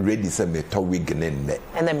nye ready say me to wig ne nne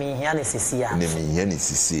na me hia ne sisi ya ne me hia ne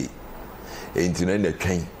sisi enti na na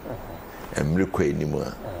twen emre kwa animu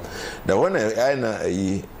a da one I na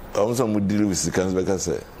yi almost mu deal with sikans because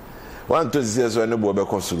one to see so ne bo be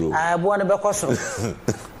kosoro bo ne be kosoro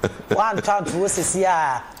one time to sisi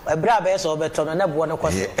a ebra be so beto no na bo ne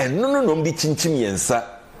kosoro no bi chinchim yensa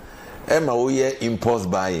ema wo ye impulse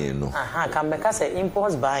buying no kan be ka say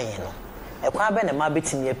impulse buying no e kwa be ne ma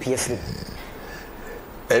betimi apie firi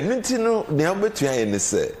enunti no ne obetu aye ne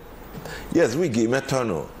say yes we give meto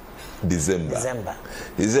no December.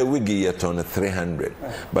 He said we give a ton of 300.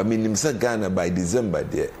 But minim say Ghana by December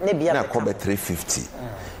there. Na come 350.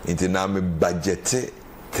 Into now me budget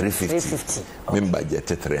 350. Me budget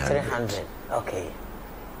 300. Okay.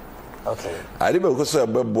 I remember because I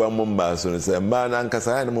bought one more so say man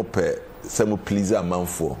ankasa na mo pe say mo please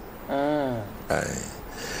amanfo.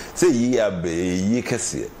 Say ye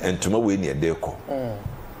kese entoma we ne de ko.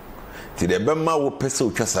 Ti de be ma wo pese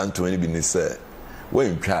otwa santo ni bi ni say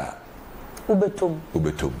when twa Ubetum.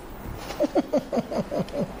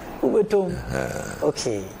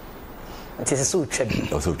 Okay. It is so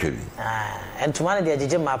trebi. Also trebi. And to manage the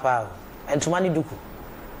jeje mapa. And to manage duku.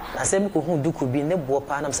 Na se me ko hu duku bi ne bo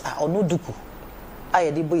pa na say no duku.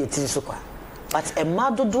 I did boy tinsukwa. But a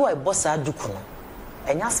mado do a boss adukuno.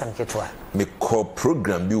 And yasam ketwa. Me call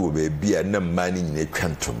program be be a na money in a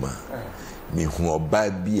cantoma. Me who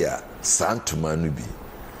bad beer, Santoma nubi.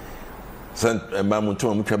 Sant Mamu to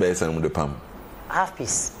Mukabe and the pam. Half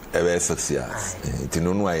piece. Ever 6 years. It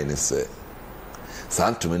no why in say.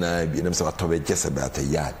 Santomina be them so just about a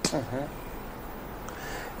yard.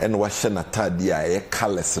 And wash an atadia a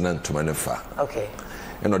callous and to manefa. Okay.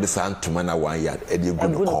 And all the Santomana 1 yard, and you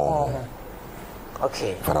good call.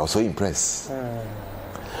 Okay. But I was so impressed.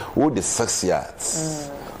 All the 6 yards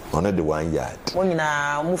on the 1 yard. When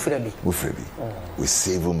na Mufrebi. We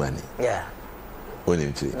save money. Yeah.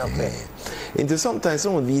 Okay. Into sometimes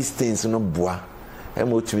some of these things no bois. I'm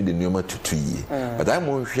more to the number to 2 years. But I'm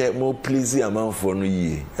more pleasing amount for no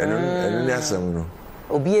year. And no.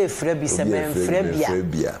 Obi a Frebi semen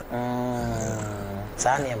Frebia.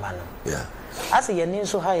 Sanya man. Yeah. As a yenin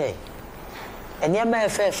so high. And your man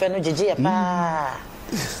fair no jiji pa.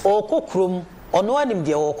 O kokrum, or no one in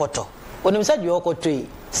the okoto. When you said you okoto,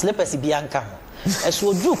 slippers bianca. As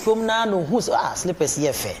would do from now, no who's slippers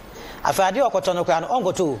ye fair. I've had your okoto crown on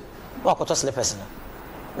go to okoto slippers.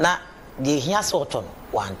 Na the here sort on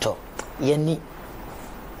one top. Yenny.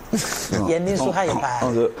 Yenny so high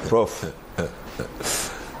pa. Prof.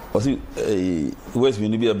 Was it a West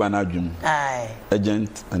Minibia Banajum? Aye.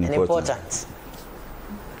 Agent and important.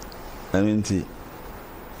 I mean,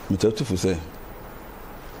 me talk to say.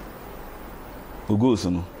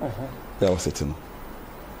 Owusu no. That was it no.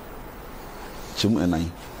 Chum and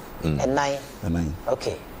 9. And 9.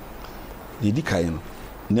 Okay. The Dikaino.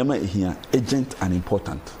 Nema here agent and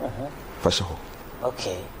important. For sure.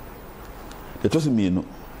 Okay. It doesn't mean no.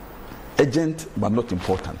 Agent but not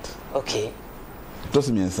important. Okay. It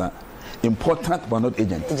doesn't mean sir. Important but not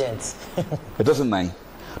agent. Agent. It doesn't mean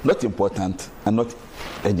not important and not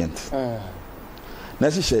agent.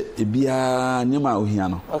 Nasi she ebia nyama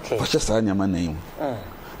ohiano. Okay. For sure nyama name.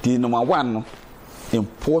 The number 1 no,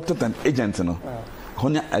 important and agent no.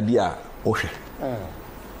 Honya adia ohwe.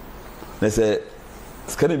 Na say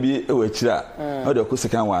skana bi e wachira. No de ko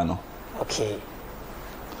second one no. Okay.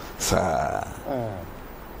 Sa.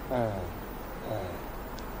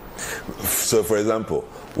 So, for example,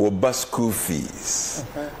 we buy school fees,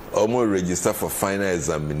 almost register for final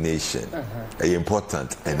examination,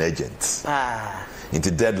 important and urgent.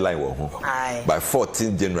 Into deadline, by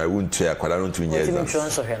 14th January, we won't share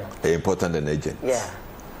important and urgent. Yeah.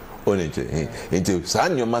 Only into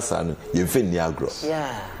San your masan, you fin Niagros.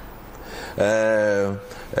 Yeah.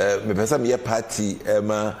 Me pesa me party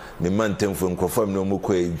me man tem from confirm no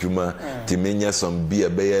mukwe juma to menya some beer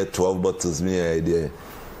be 12 bottles me idea.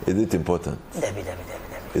 Is it important? Debbie.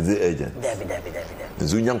 Is it urgent? Debbie.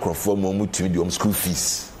 Zunyam confirm mo mutimi the school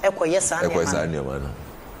fees. Yes, man.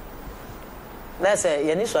 That's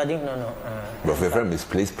a so I didn't know. But for friend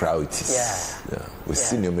misplaced priorities. Yeah. We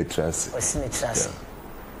senior trust. We senior trust.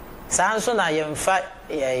 Sanso na yemfa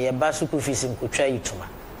ye ba school fees nkutwa yituma.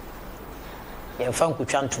 Yemfa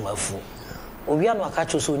nkutwa ntuma fu. Obi anu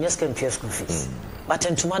akacho so nya scam school fees. But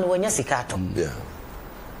ntuma no nya sikato. Yeah.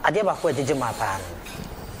 Ade ba ko edeje ma pa no.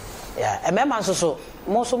 Yeah, e mema nso so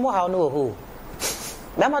mo so mo ha no ho.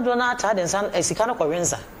 Mema do na ata den san esika no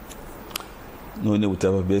kwensa. No ne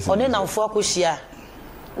wutaba base. One na mfo akohia.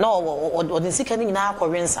 Na o den sika ni nyina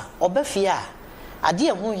akwensa. Oba fie a ade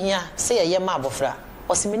ehu hia se ye ma abofra.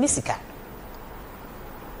 Osimini sika.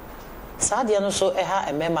 Sadia no so ha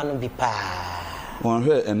e mema no bi pa. Won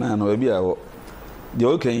hwe ena no bi a wo. De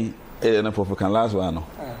okay na proper can last one no.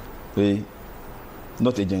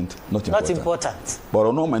 Not agent, not important.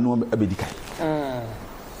 But no man no abedikai.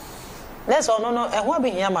 Let's no e ho be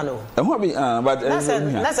hia ma no. E ho be but let's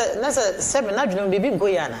 7 na dwunu bibi nko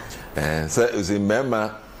ya na. So is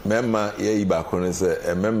member ye ba ko no say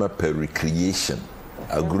a member per recreation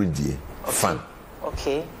agrudie fun.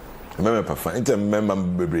 Okay. Member per fun. Into member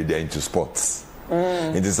bebre dey into sports.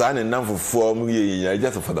 It is an enough for form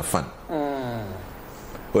just for the fun.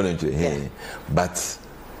 But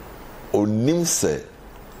onim se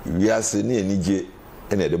wiase ne anije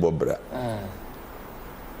ene de bobra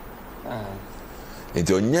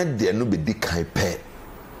enti onya de no be di kan pe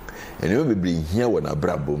ene be bebre hia wona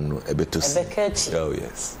brabom no ebetosi. Oh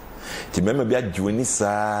yes. Ti mema bia dwoni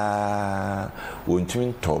sa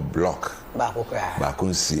wontumi to block ba ko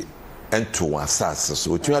nsi ento asase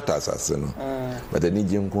so otumi ato asase no but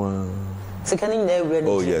anije nko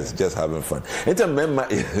oh yes, just having fun. Enti mema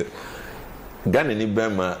Gani ni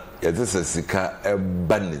bema yatese sika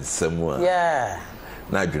eba ne nsemu a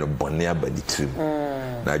na adwene bone aba di trim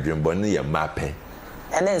na adwene bone ye mape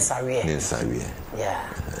ene nsawe yeah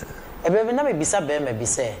ebe na me bisa be me bi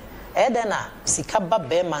se Edena sikaba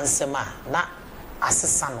be mansema na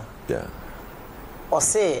asesa no. Yeah. Or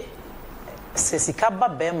say sikaba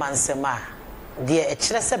be mansema de e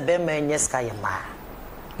kire se be ma nyeska yema.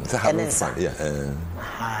 Yeah.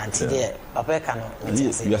 Anti de papa ka no.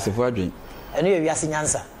 You are sefo adwen. Enu ye wiase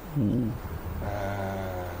nyansa.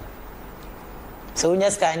 So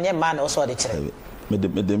nyeska nye ma na so de kire. Me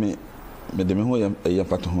ho ya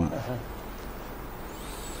pato ho.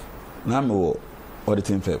 Na me wo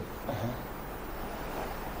auditing firm.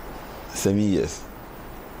 7 years.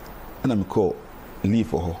 And I'm called leave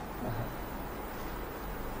for her.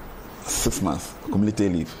 6 months community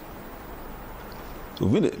leave. So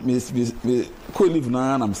when me call leave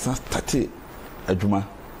now, and I'm starting adwuma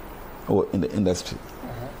or in the industry.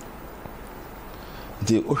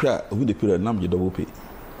 The Osha with the period now you double pay.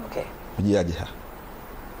 Okay. Yeah,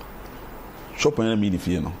 shop on me if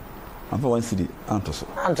you know. I'm for one city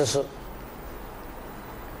Antoso.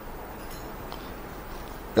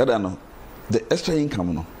 That I know the extra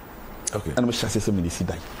income no. Okay. And I'm sure some in the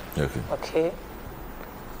city. Okay.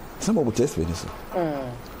 Some of test for this.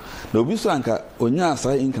 No be so anka onya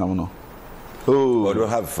aside income no. Oh, or don't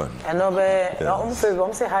have fun. And I'm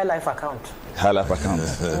say high life account. High life account.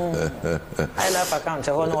 High life account.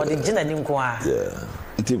 I want the gina ninkwa. Yeah.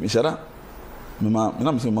 Inti shara. Me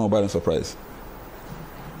na say my buy surprise.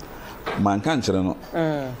 Man kan chere no.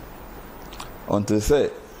 Until say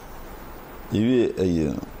you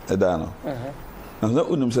eda no. Na so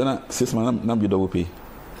unum say na 6 months na be double pay.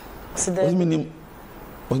 Was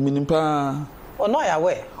minim pa. Oh no ya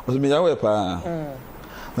we. Was me ya we pa.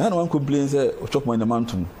 Na no one complain say o chop money na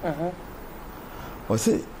mantum. O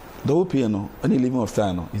say double pay no, any living of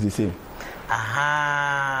style no is the same.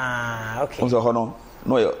 Aha, okay. So hono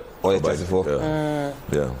no o chasefo.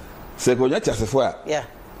 Yeah. Say ko nya chasefo a. Yeah.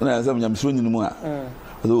 Na azam nyam so nyinu mu a.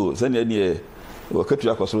 So say na e o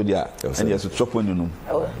katu akosoro dia, and yes chop money no.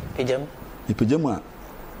 Oh, pijam. Ipijam a.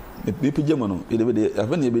 Ipijam no, e be de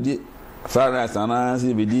afa na e be di fara sana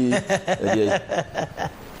si be di.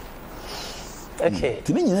 Okay.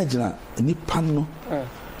 Tini nyina gina ni panno.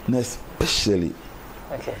 Na especially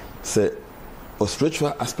say a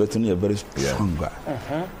spiritual aspect in a very strong guy.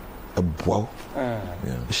 A wow.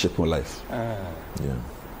 Yeah. Shape my life. Yeah.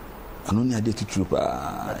 I don't need to troop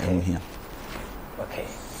here. Okay.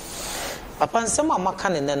 Papa nsema amaka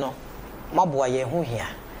ne no maboa ye ho hia.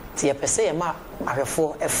 Ti ye pese ye ma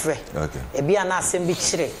ahwefo efre. Okay. Ebi ana asem bi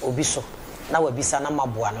kire obi so na wabisa na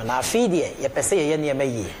maboa no na afi de ye pese ye ne ma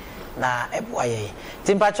yi. Na eboa ye.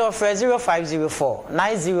 Timpacho ofre 0504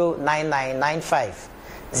 909995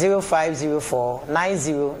 0504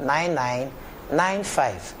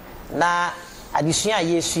 909995 na adisua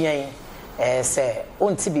yesuan se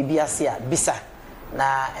onti bibia se a bisa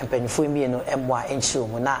na empanifo mi no emwa enchiro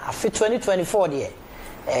mu na afi 2024 de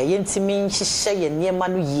yentimi nhihye ye niema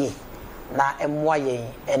no yie na emwa ye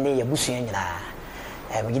ene ye busua nyina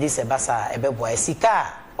migidi se basa ebeboa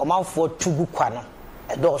sika omanfo tugu kwa no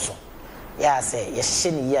edoso ya se ye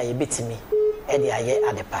hye ni ya ye betimi e de aye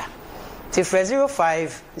adepa ti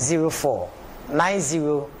 0504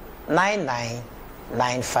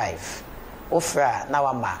 909995 ofra na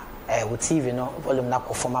wama wo TV no volume na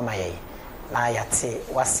ko forma maye na yate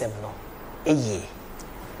wasem no eye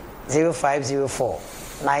 0504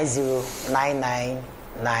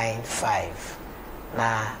 909995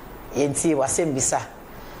 na yenti wasem bisa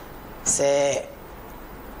se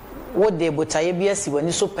wo de botaye bia si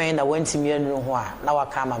wani so pen na wantimi anu ho a na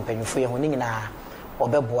waka mampanyufo ye ho ni nyina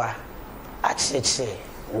obeboa a cheche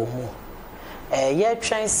wo mu ye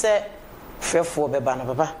twen se frefo beba no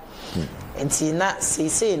papa enti na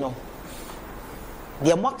seisei no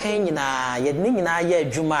de mokan nyina ye ni nyina ye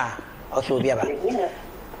adwuma okay obi aba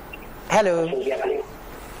hello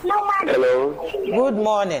good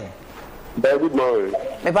morning good morning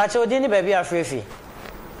me pa che odini baby Afryie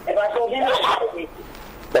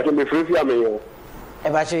that can be free for me.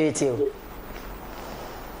 Eba cho yeti o.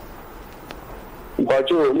 But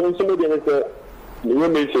you no somebody say you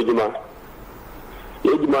message ma.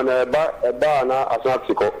 You man eba na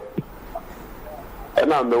asatiko. And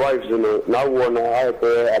now my wife you know now one I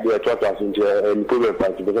pay at the church as in improvement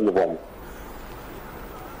party because of one.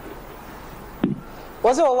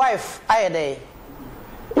 Was your wife I day?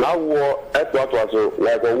 Now what at what was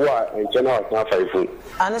like a war and channel na 5.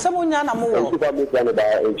 And someone na mo wo. People me plan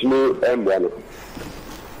about entimi embo.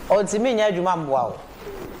 O ti me nya adwuma mboa o.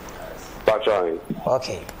 Patron.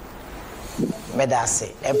 Okay.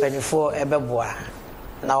 Medase empanifo ebeboa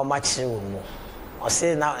na o machire wo mu. O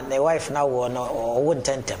say na the wife na wo no o wo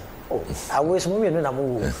ntentem. Oh, I wish mu me no na mo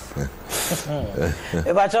wo.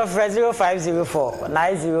 E ba cho 0504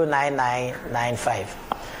 909995.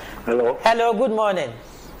 Hello. Hello, good morning.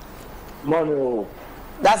 Morning.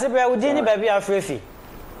 That's it, we didn't baby Afryie.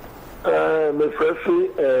 My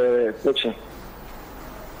Afryie teaching.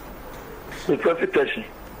 My Afryie teaching.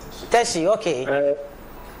 Teshi, okay.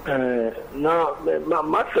 Now,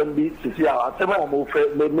 my friend be to see how I tell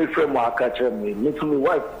my friend my catcher me to me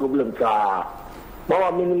wife problems are.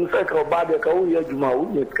 Mama minimum cycle bad the cow ya juma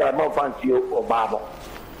would come out fancy or baba.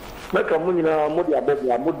 Make a money na mudi above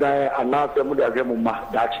ya muda and now the mudi again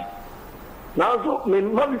dachi. Now so me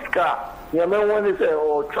mami's car, your man one is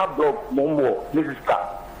or trap dog mombo, Mrs.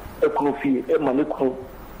 Star, a coffee, a manico,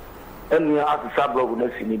 and we are the sub blog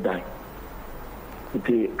next in die.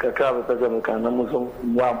 The cacao can Amazon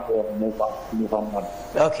one or move on.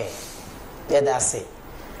 Okay. Yeah, that's it.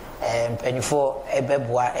 And for a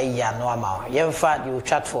bebwa a ya no amount. You fat you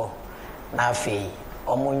chat for Nafi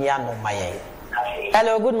or Munyano Maye.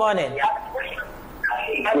 Hello, good morning.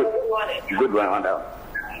 Good one,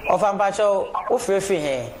 Of Ampacho, Afryie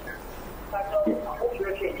here.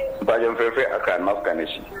 But I'm very I can't not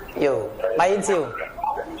finish. Yo, my into.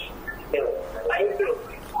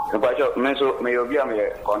 But may you be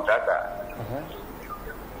a contractor.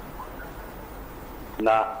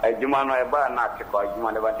 Na adwuma no eba na akekọ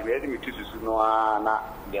adwuma ne ba de be mi tususu no na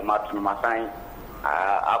de matu no masan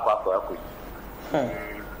akwa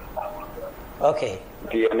Okay.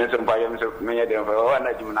 Di ene so pa yem so me de o na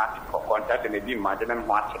adwuma na akekọ contact ne bi ma de na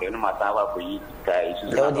ho akere no mata akwa koyi ka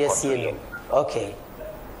isusu na ko. Okay.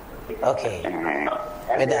 Okay.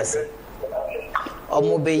 That's it.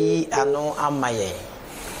 Omo beyi ano amaye.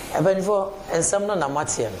 Ebenfo ensem no na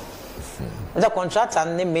matie no. The contractor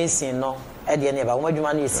ne mason no e de ne ba wo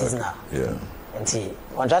adwuma no seasonal. Yeah. Nti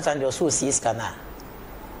contractor de so si scanner.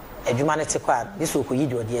 Adwuma ne te kwa this wo koyi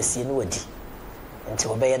de odi asie no wadi. Nti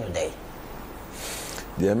wo be ye no dai.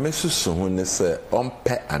 The message so when say on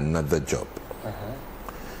pay another job.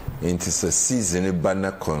 Nti se season ba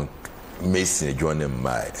na kon mason adwuma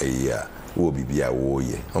mai a year wo bibia wo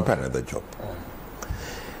ye. On pay another job.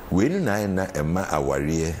 We na ema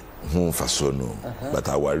aware hu faso no but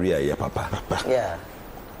aware ye papa. Yeah.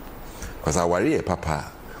 Because aware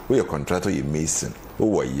papa we your contractor you mason wo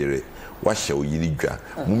wo yire wa hye wo yiri dwa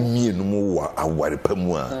mumie no mo wa aware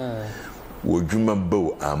pamu a wo dwuma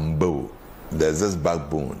bow ambo there's this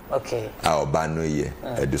backbone. Okay. Our bano ye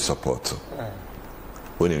the support.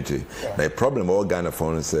 The problem all Ghana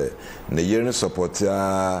phone say the year support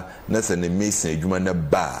na say the mason adwuma na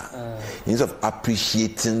ba instead of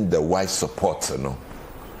appreciating the wide support no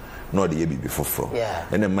the be before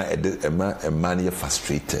and a man you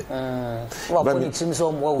frustrated What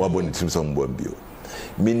some bio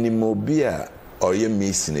minimum bia or ye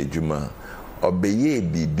mason adwuma obeye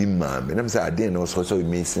bibi ma me na say ade na so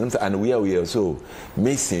mason and we are so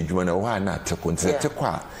mason adwuma na wa na te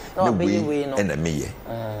kwa na we na meye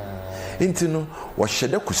enti no wo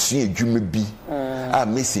hyede kosua adwuma bi a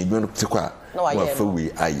mason adwuma no te kwa wa fa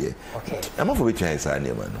we aye am for be try say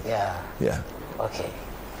na ma no yeah okay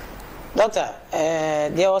doctor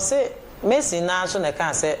there was say mason na so na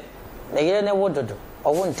kan say na yere ne wododo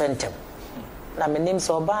owo ntentem na menim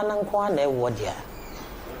so ba na nko na e wo dia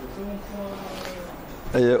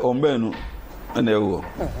ombenu na ewo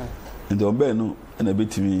nti ombenu na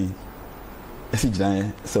betimi esi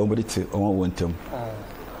giran se omodi te omo wontem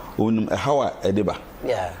onum hawa edeba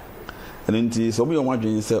nti so mo yo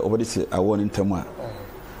madwen se obodi te awo ntem a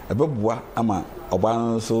ebeboa ama oba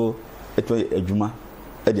no so eto adwuma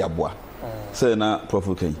edi aboa se na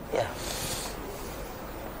provoking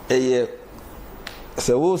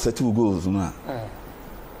se wo set goals no a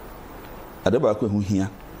adeba ko hu hia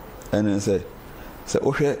and say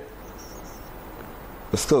ohwe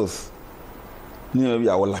skills ni bi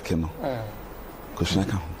awo lake no ko shina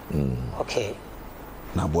ka okay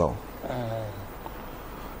na boa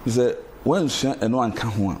say when shia eno anka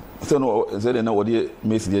ho a say no say na wode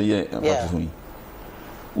mesi de ye apart ho yi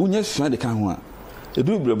unya shia de ka ho a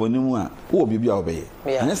edu braboni mu a wo bibi a obeye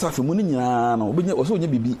anya safe mu ni nyina no obenya wo so onya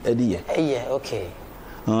bibi ede ye okay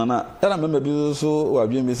na era mema bi so wa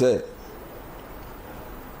bi mi say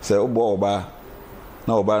obo oba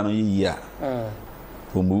na oba no yi a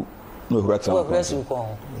omu no hura tra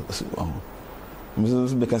ko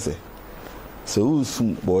musu be kan say so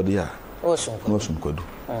usum body a no sum kodu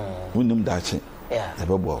wunim dache e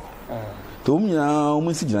bebo to umnya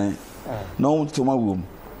umu si giran na um to ma wom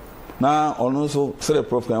na ono so sere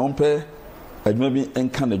prof kan on pe adwuma bi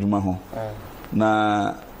enka na adwuma ho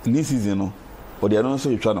na this season no odi ano so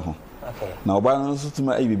yitwa na ho na oba no so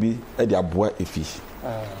tuma ayibibi e di aboa efi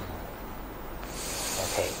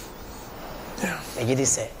okay ejidi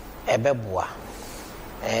se ebeboa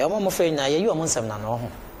omo mo fe na ye yo mo nsem na no ho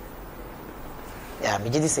ya me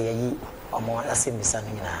gidi se yayi omo asemisa no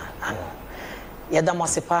nyina ano yeda mo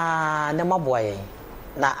sepa ne maboa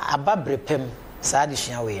na ababrepem saa de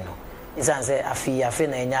hia we no isan se Afryie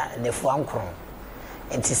na nya nefu ankron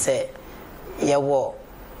enti se yewo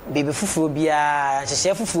bebe fufuo bia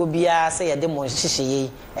hyehye fufuo bia se yede mo hyehye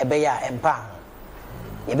ebe ya empa ho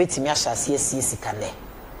yebetimi ahyase sika ne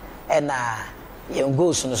ena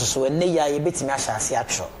yengosu no so enne ya yebetimi ahyase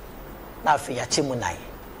atro na Afryie chemu nai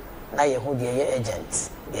na ye hu de ye agent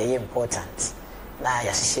de ye important na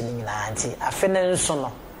ya hyehye ni nyina anti afene nso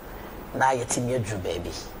no na ye timi adru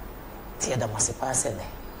baby ti yeda mo sepa se ne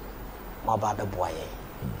mo ba be boa ye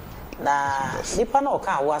na nipa na o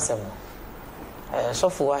kan wo asem no so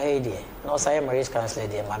for headie no say marriage counselor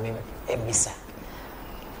dey mama emisa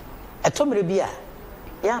etomre bia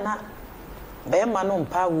ya na be ma no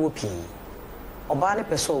mpa wo pi oba ne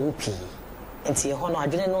peso wo pi enti ho no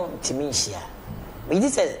adwene no timi nhia me di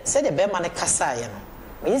se de be ma ne kasa ye no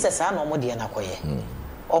me di se sa na omode na koye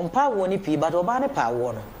ompa wo ni pi but oba ne pa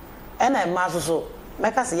wo no e na ma so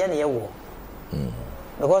meka se ye ne ye wo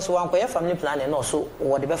because one koye family plan no so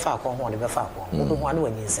wo de be fa akon ho de be fa akon wo ho anu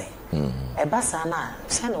wanyi nsen eba sa na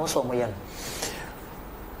se na wo so mo ye no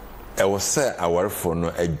I was say our for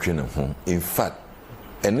no adwene ho in fact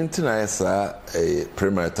enentina esa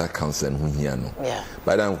premarital counseling ho hia no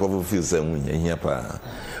but am ko feel say ho hia pa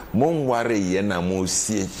mon ware ye na mo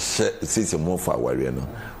sie mo fa ware no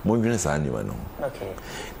mo dwene sa anima no okay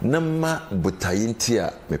na ma butayinti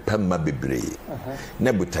a mepamma bebre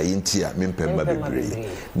na butayinti a mempamma bebre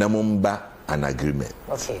na mo mba an agreement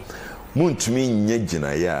okay muntumi nya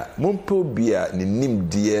ginaya mompe obi a ne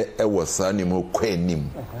nimdeɛ ɛwɔ saa ne mo kɔ anim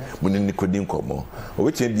mo ne nikodin kɔmɔ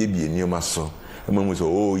obetwe bie nioma so emamu so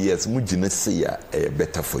oh yes mu gina say a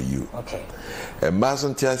better for you okay ma so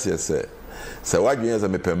ntiase sɛ wadwene sɛ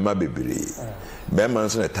mepɛmma bebree bɛma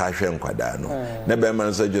nso na tahwɛ nkwada no na bɛma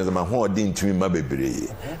nso adwene sɛ ma ho ɔde ntumi ma bebree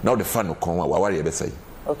na wode fa no kɔn a waware yɛbɛsɛe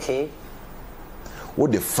okay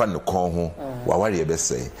wode fa no kɔn ho waware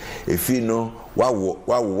yɛbɛsɛe efi no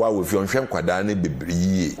wawo fi onhwɛ nkwada ne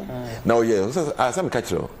bebree na oyɛ sɛ meka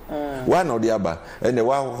kyerɛ wa na ɔde aba ɛne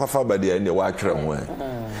wa fa ba de ɛne wa atwerɛ ho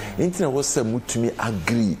nti na wo sɛ mutumi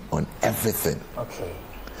agree on everything okay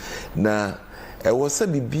na ɛwɔ sɛ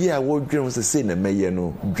bibia wo dwene sɛ sei na mɛyɛ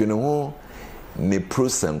no dwene ho ne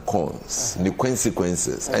pros and cons ne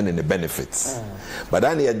consequences and the benefits but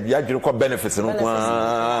then you dwene ko benefits no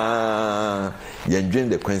kwa you dwene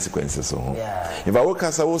the consequences so if I work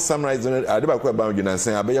as I will summarize it I do about dwene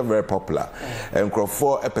say I be very popular and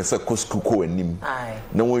crofo epese kosku ko anim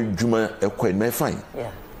na won dwuma ekɔ na fine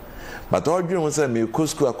but all dwene say me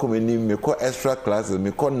kosku akomanim me ko extra classes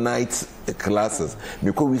me ko night classes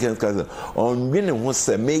me ko weekend classes on dwene ho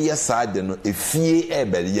say me yesade no efie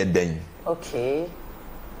ebe ye den okay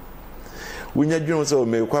when you dream so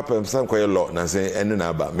me kwapem san koye law na say enu na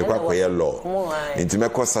aba me kwakoye law nti me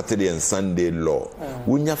ko Saturday and Sunday law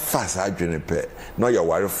when you fast adwene pe no your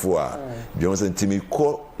warefo a dream so nti me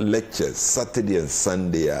ko lectures Saturday and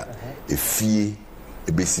Sunday a efie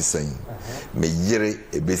ebesisan me yere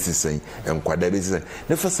ebesisan enkwada ebesisan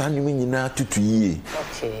na fa sa anwum nyina tutu yie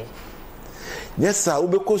okay yes sir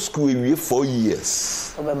we go school we 4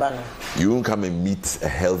 years you won't come and meet a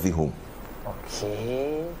healthy home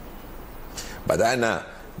okay but ana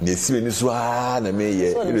nesi ni so na me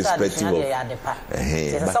ye irrespective of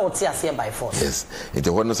yes so what you by force yes it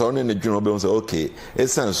when so on na dwun obe say okay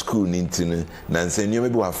esan school ni ntine na nsanyo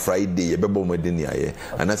maybe wa Friday ye bebo modeni aye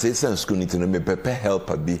and say esan school ni ntine me pepe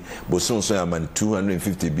helper bi bo so ya man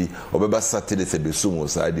 250 bi obeba Saturday se be so mo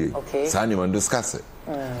sade sa ni man discuss it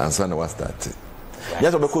and so na was start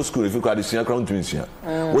yes obeko school if you got the crown twins ya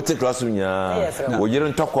what take class nya wo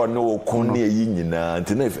yere ntoko no wo kon na yi nyina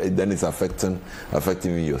ntine then it's affecting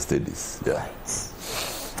your studies yeah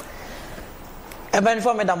even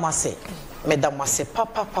for me damase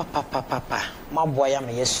papa maboya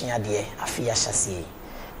me yesua de Afryie hyase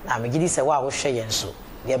na me gidi se wa wo hwe yen so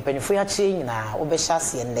de mpanifo ya kire nyina wo be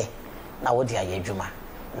hyase nde na wo de aye adwuma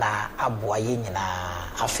na aboa ye nyina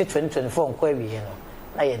afi 2024 nko awie no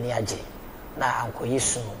na ye ni age na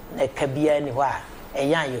ankoyisu na kabia ni ho a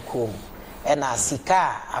eyan yekom e na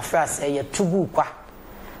sika Afryie se ye tubu kwa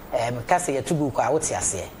meka se ye tubu kwa wote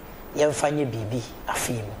ase ye mfanye bibi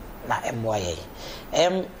afim na emwa ye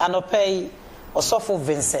Anopa Osofo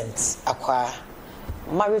Vincent Acquah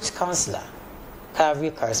marriage counselor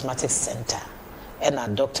Calvary Charismatic Center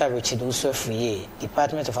and Dr. Afryie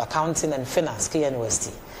Department of Accounting and Finance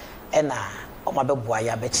University and omabeboa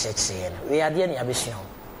ya be cheche we ade ne abehia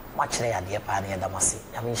mo akere ade pa na yadamase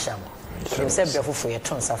yamenhia mo se biafofo ye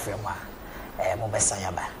ton safre mo mo besan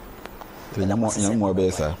ya ba nyamo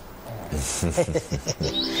be sa